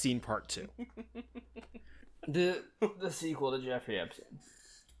Jeffrey Epstein Part 2? The sequel to Jeffrey Epstein.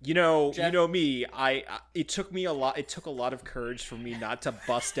 You know me. It took a lot of courage for me not to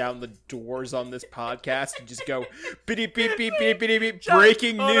bust down the doors on this podcast and just go beep beep beep beep beep beep.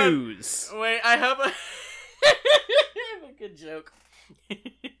 Breaking news. Wait, I have a good joke.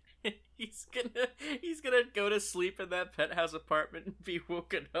 He's gonna go to sleep in that penthouse apartment and be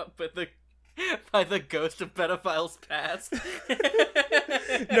woken up by the ghost of pedophiles past.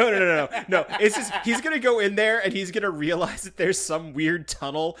 No. It's just he's gonna go in there and he's gonna realize that there's some weird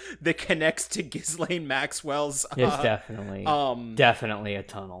tunnel that connects to Ghislaine Maxwell's. There's definitely a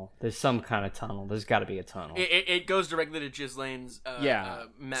tunnel. There's some kind of tunnel. There's got to be a tunnel. It goes directly to Ghislaine's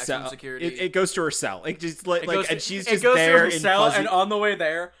maximum security. It goes to her cell. It just and she's just goes there to her in cell, fuzzy. and on the way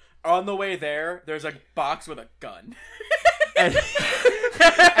there, there's a box with a gun. And he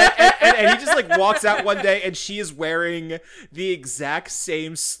just like walks out one day and she is wearing the exact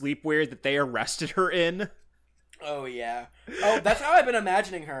same sleepwear that they arrested her in. Oh yeah. Oh, that's how I've been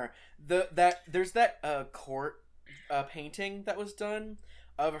imagining her. There's that court painting that was done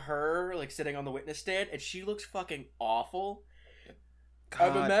of her like sitting on the witness stand, and she looks fucking awful.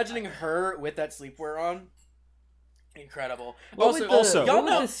 God. I'm imagining her with that sleepwear on. Incredible. Also, y'all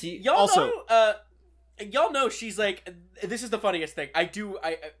know she's like, this is the funniest thing.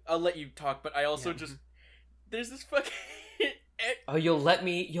 I'll let you talk, but I also just there's this fucking Oh, you'll let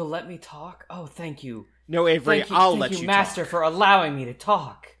me talk? Oh, thank you. No, Avery, I'll let you Master, talk. for allowing me to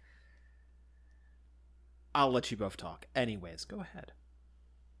talk. I'll let you both talk. Anyways, go ahead.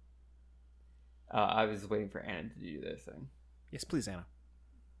 I was waiting for Anna to do their thing. Yes, please, Anna.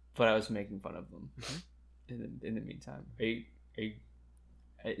 But I was making fun of them. In the meantime.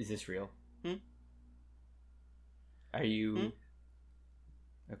 Is this real? Are you...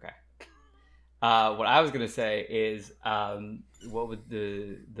 Okay. What I was gonna say is, what would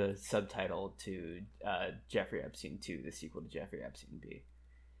the subtitle to Jeffrey Epstein 2, the sequel to Jeffrey Epstein, be?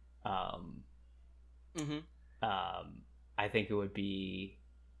 I think it would be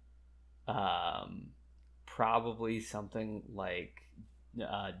probably something like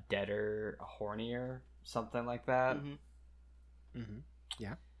Deader, Hornier, something like that.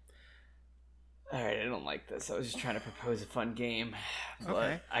 Yeah. All right, I don't like this. I was just trying to propose a fun game, but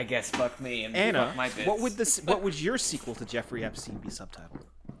Okay. I guess fuck me and Anna, fuck my bits. what would your sequel to Jeffrey Epstein be subtitled?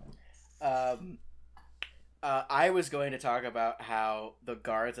 I was going to talk about how the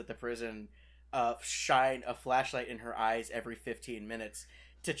guards at the prison shine a flashlight in her eyes every 15 minutes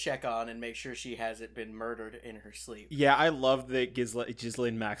to check on and make sure she hasn't been murdered in her sleep. Yeah, I love that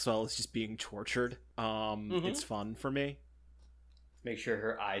Ghislaine Maxwell is just being tortured. It's fun for me. Make sure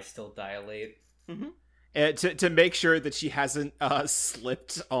her eyes still dilate. To make sure that she hasn't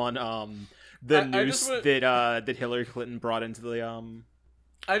slipped on the noose that Hillary Clinton brought into the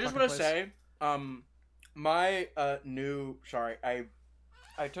I just want place. to say, my new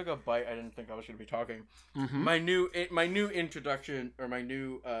I took a bite. I didn't think I was going to be talking. My new introduction, or my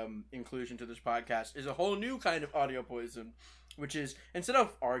new inclusion to this podcast, is a whole new kind of audio poison, which is, instead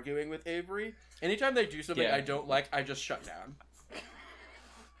of arguing with Avery, anytime they do something I don't like, I just shut down.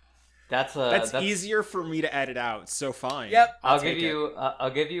 That's easier for me to edit out. So fine. Yep. I'll give you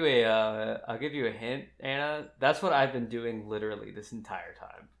a hint, Anna. That's what I've been doing literally this entire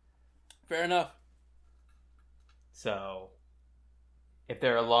time. Fair enough. So, if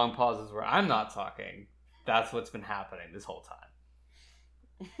there are long pauses where I'm not talking, that's what's been happening this whole time.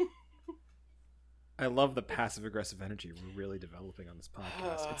 I love the passive aggressive energy we're really developing on this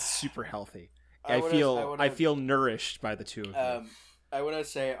podcast. It's super healthy. I feel nourished by the two of you. I want to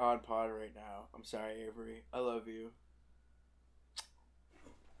say on pod right now, I'm sorry, Avery. I love you.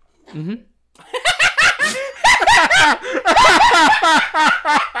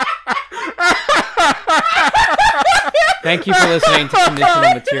 Thank you for listening to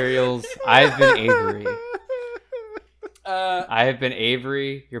Conditional Materials. I've been Avery. I have been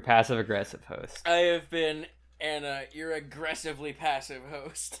Avery, your passive aggressive host. I have been Anna, your aggressively passive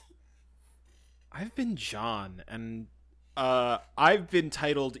host. I've been John, and I've been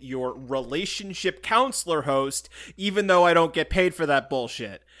titled your relationship counselor host, even though I don't get paid for that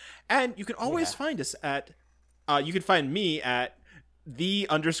bullshit. And you can always find us at, you can find me at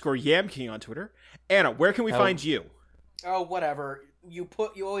 _YamKing on Twitter. Anna, where can we find you? Oh, whatever. You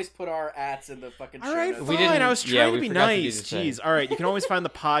always put our ats in the fucking show All right, notes. fine. I was trying to be forgot to do nice. the same. Jeez. All right, you can always find the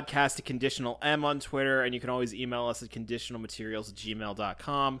podcast at Conditional M on Twitter, and you can always email us at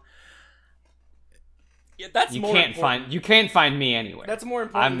conditionalmaterials@gmail.com. Yeah, that's You more can't important. you can't find me anywhere. That's more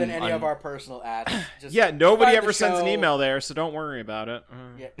important I'm than any un- of our personal ads. Just Yeah, nobody find ever the sends an show. email there, so don't worry about it.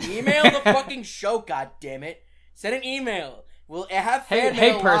 Yeah, email the fucking show, goddammit. Send an email. We'll have fan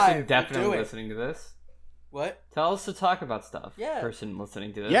Hey, mail person live. We'll definitely do it. listening to this. What? Tell us to talk about stuff. Yeah. Person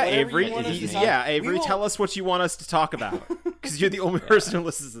listening to this. Yeah, Whatever Avery. you want us to talk- Yeah, we Avery. will- Tell us what you want us to talk about, because you're the only person who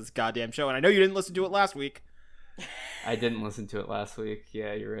listens to this goddamn show, and I know you didn't listen to it last week. I didn't listen to it last week.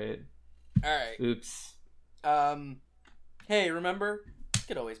 Yeah, you're right. All right. Oops. Hey, remember?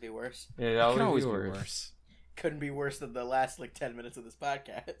 Could always be worse. It It can always always be be worse. worse. Couldn't be worse than the last 10 minutes of this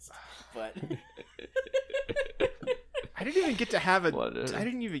podcast. But I didn't even get to have a. What a- I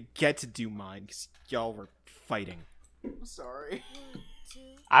didn't even get to do mine because y'all were fighting. I'm sorry.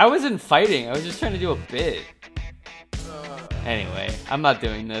 I wasn't fighting. I was just trying to do a bit. Anyway, I'm not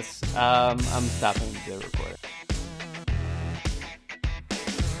doing this. I'm stopping the record.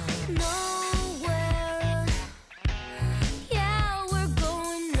 Nowhere. Yeah, we're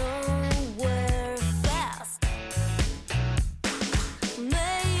going nowhere fast.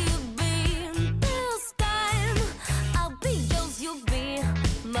 Maybe this time I'll be yours, you'll be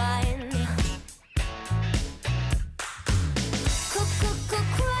mine.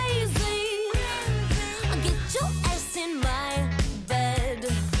 Crazy. I'll get your ass in my bed.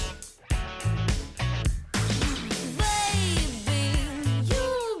 Baby,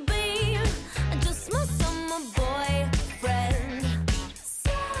 you'll be just my summer boyfriend.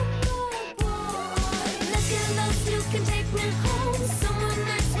 Summer boy. Let's get lost, you can take me home. Summer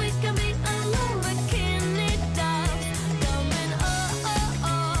nights we can be alone. Bikini dolls coming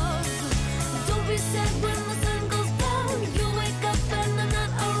up. Don't be sad when the sun goes down. You wake up and I'm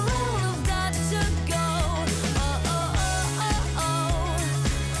not around. I've got to go.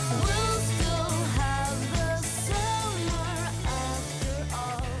 We'll still have the summer after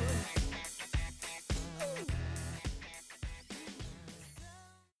all.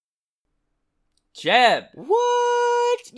 Jeb, What?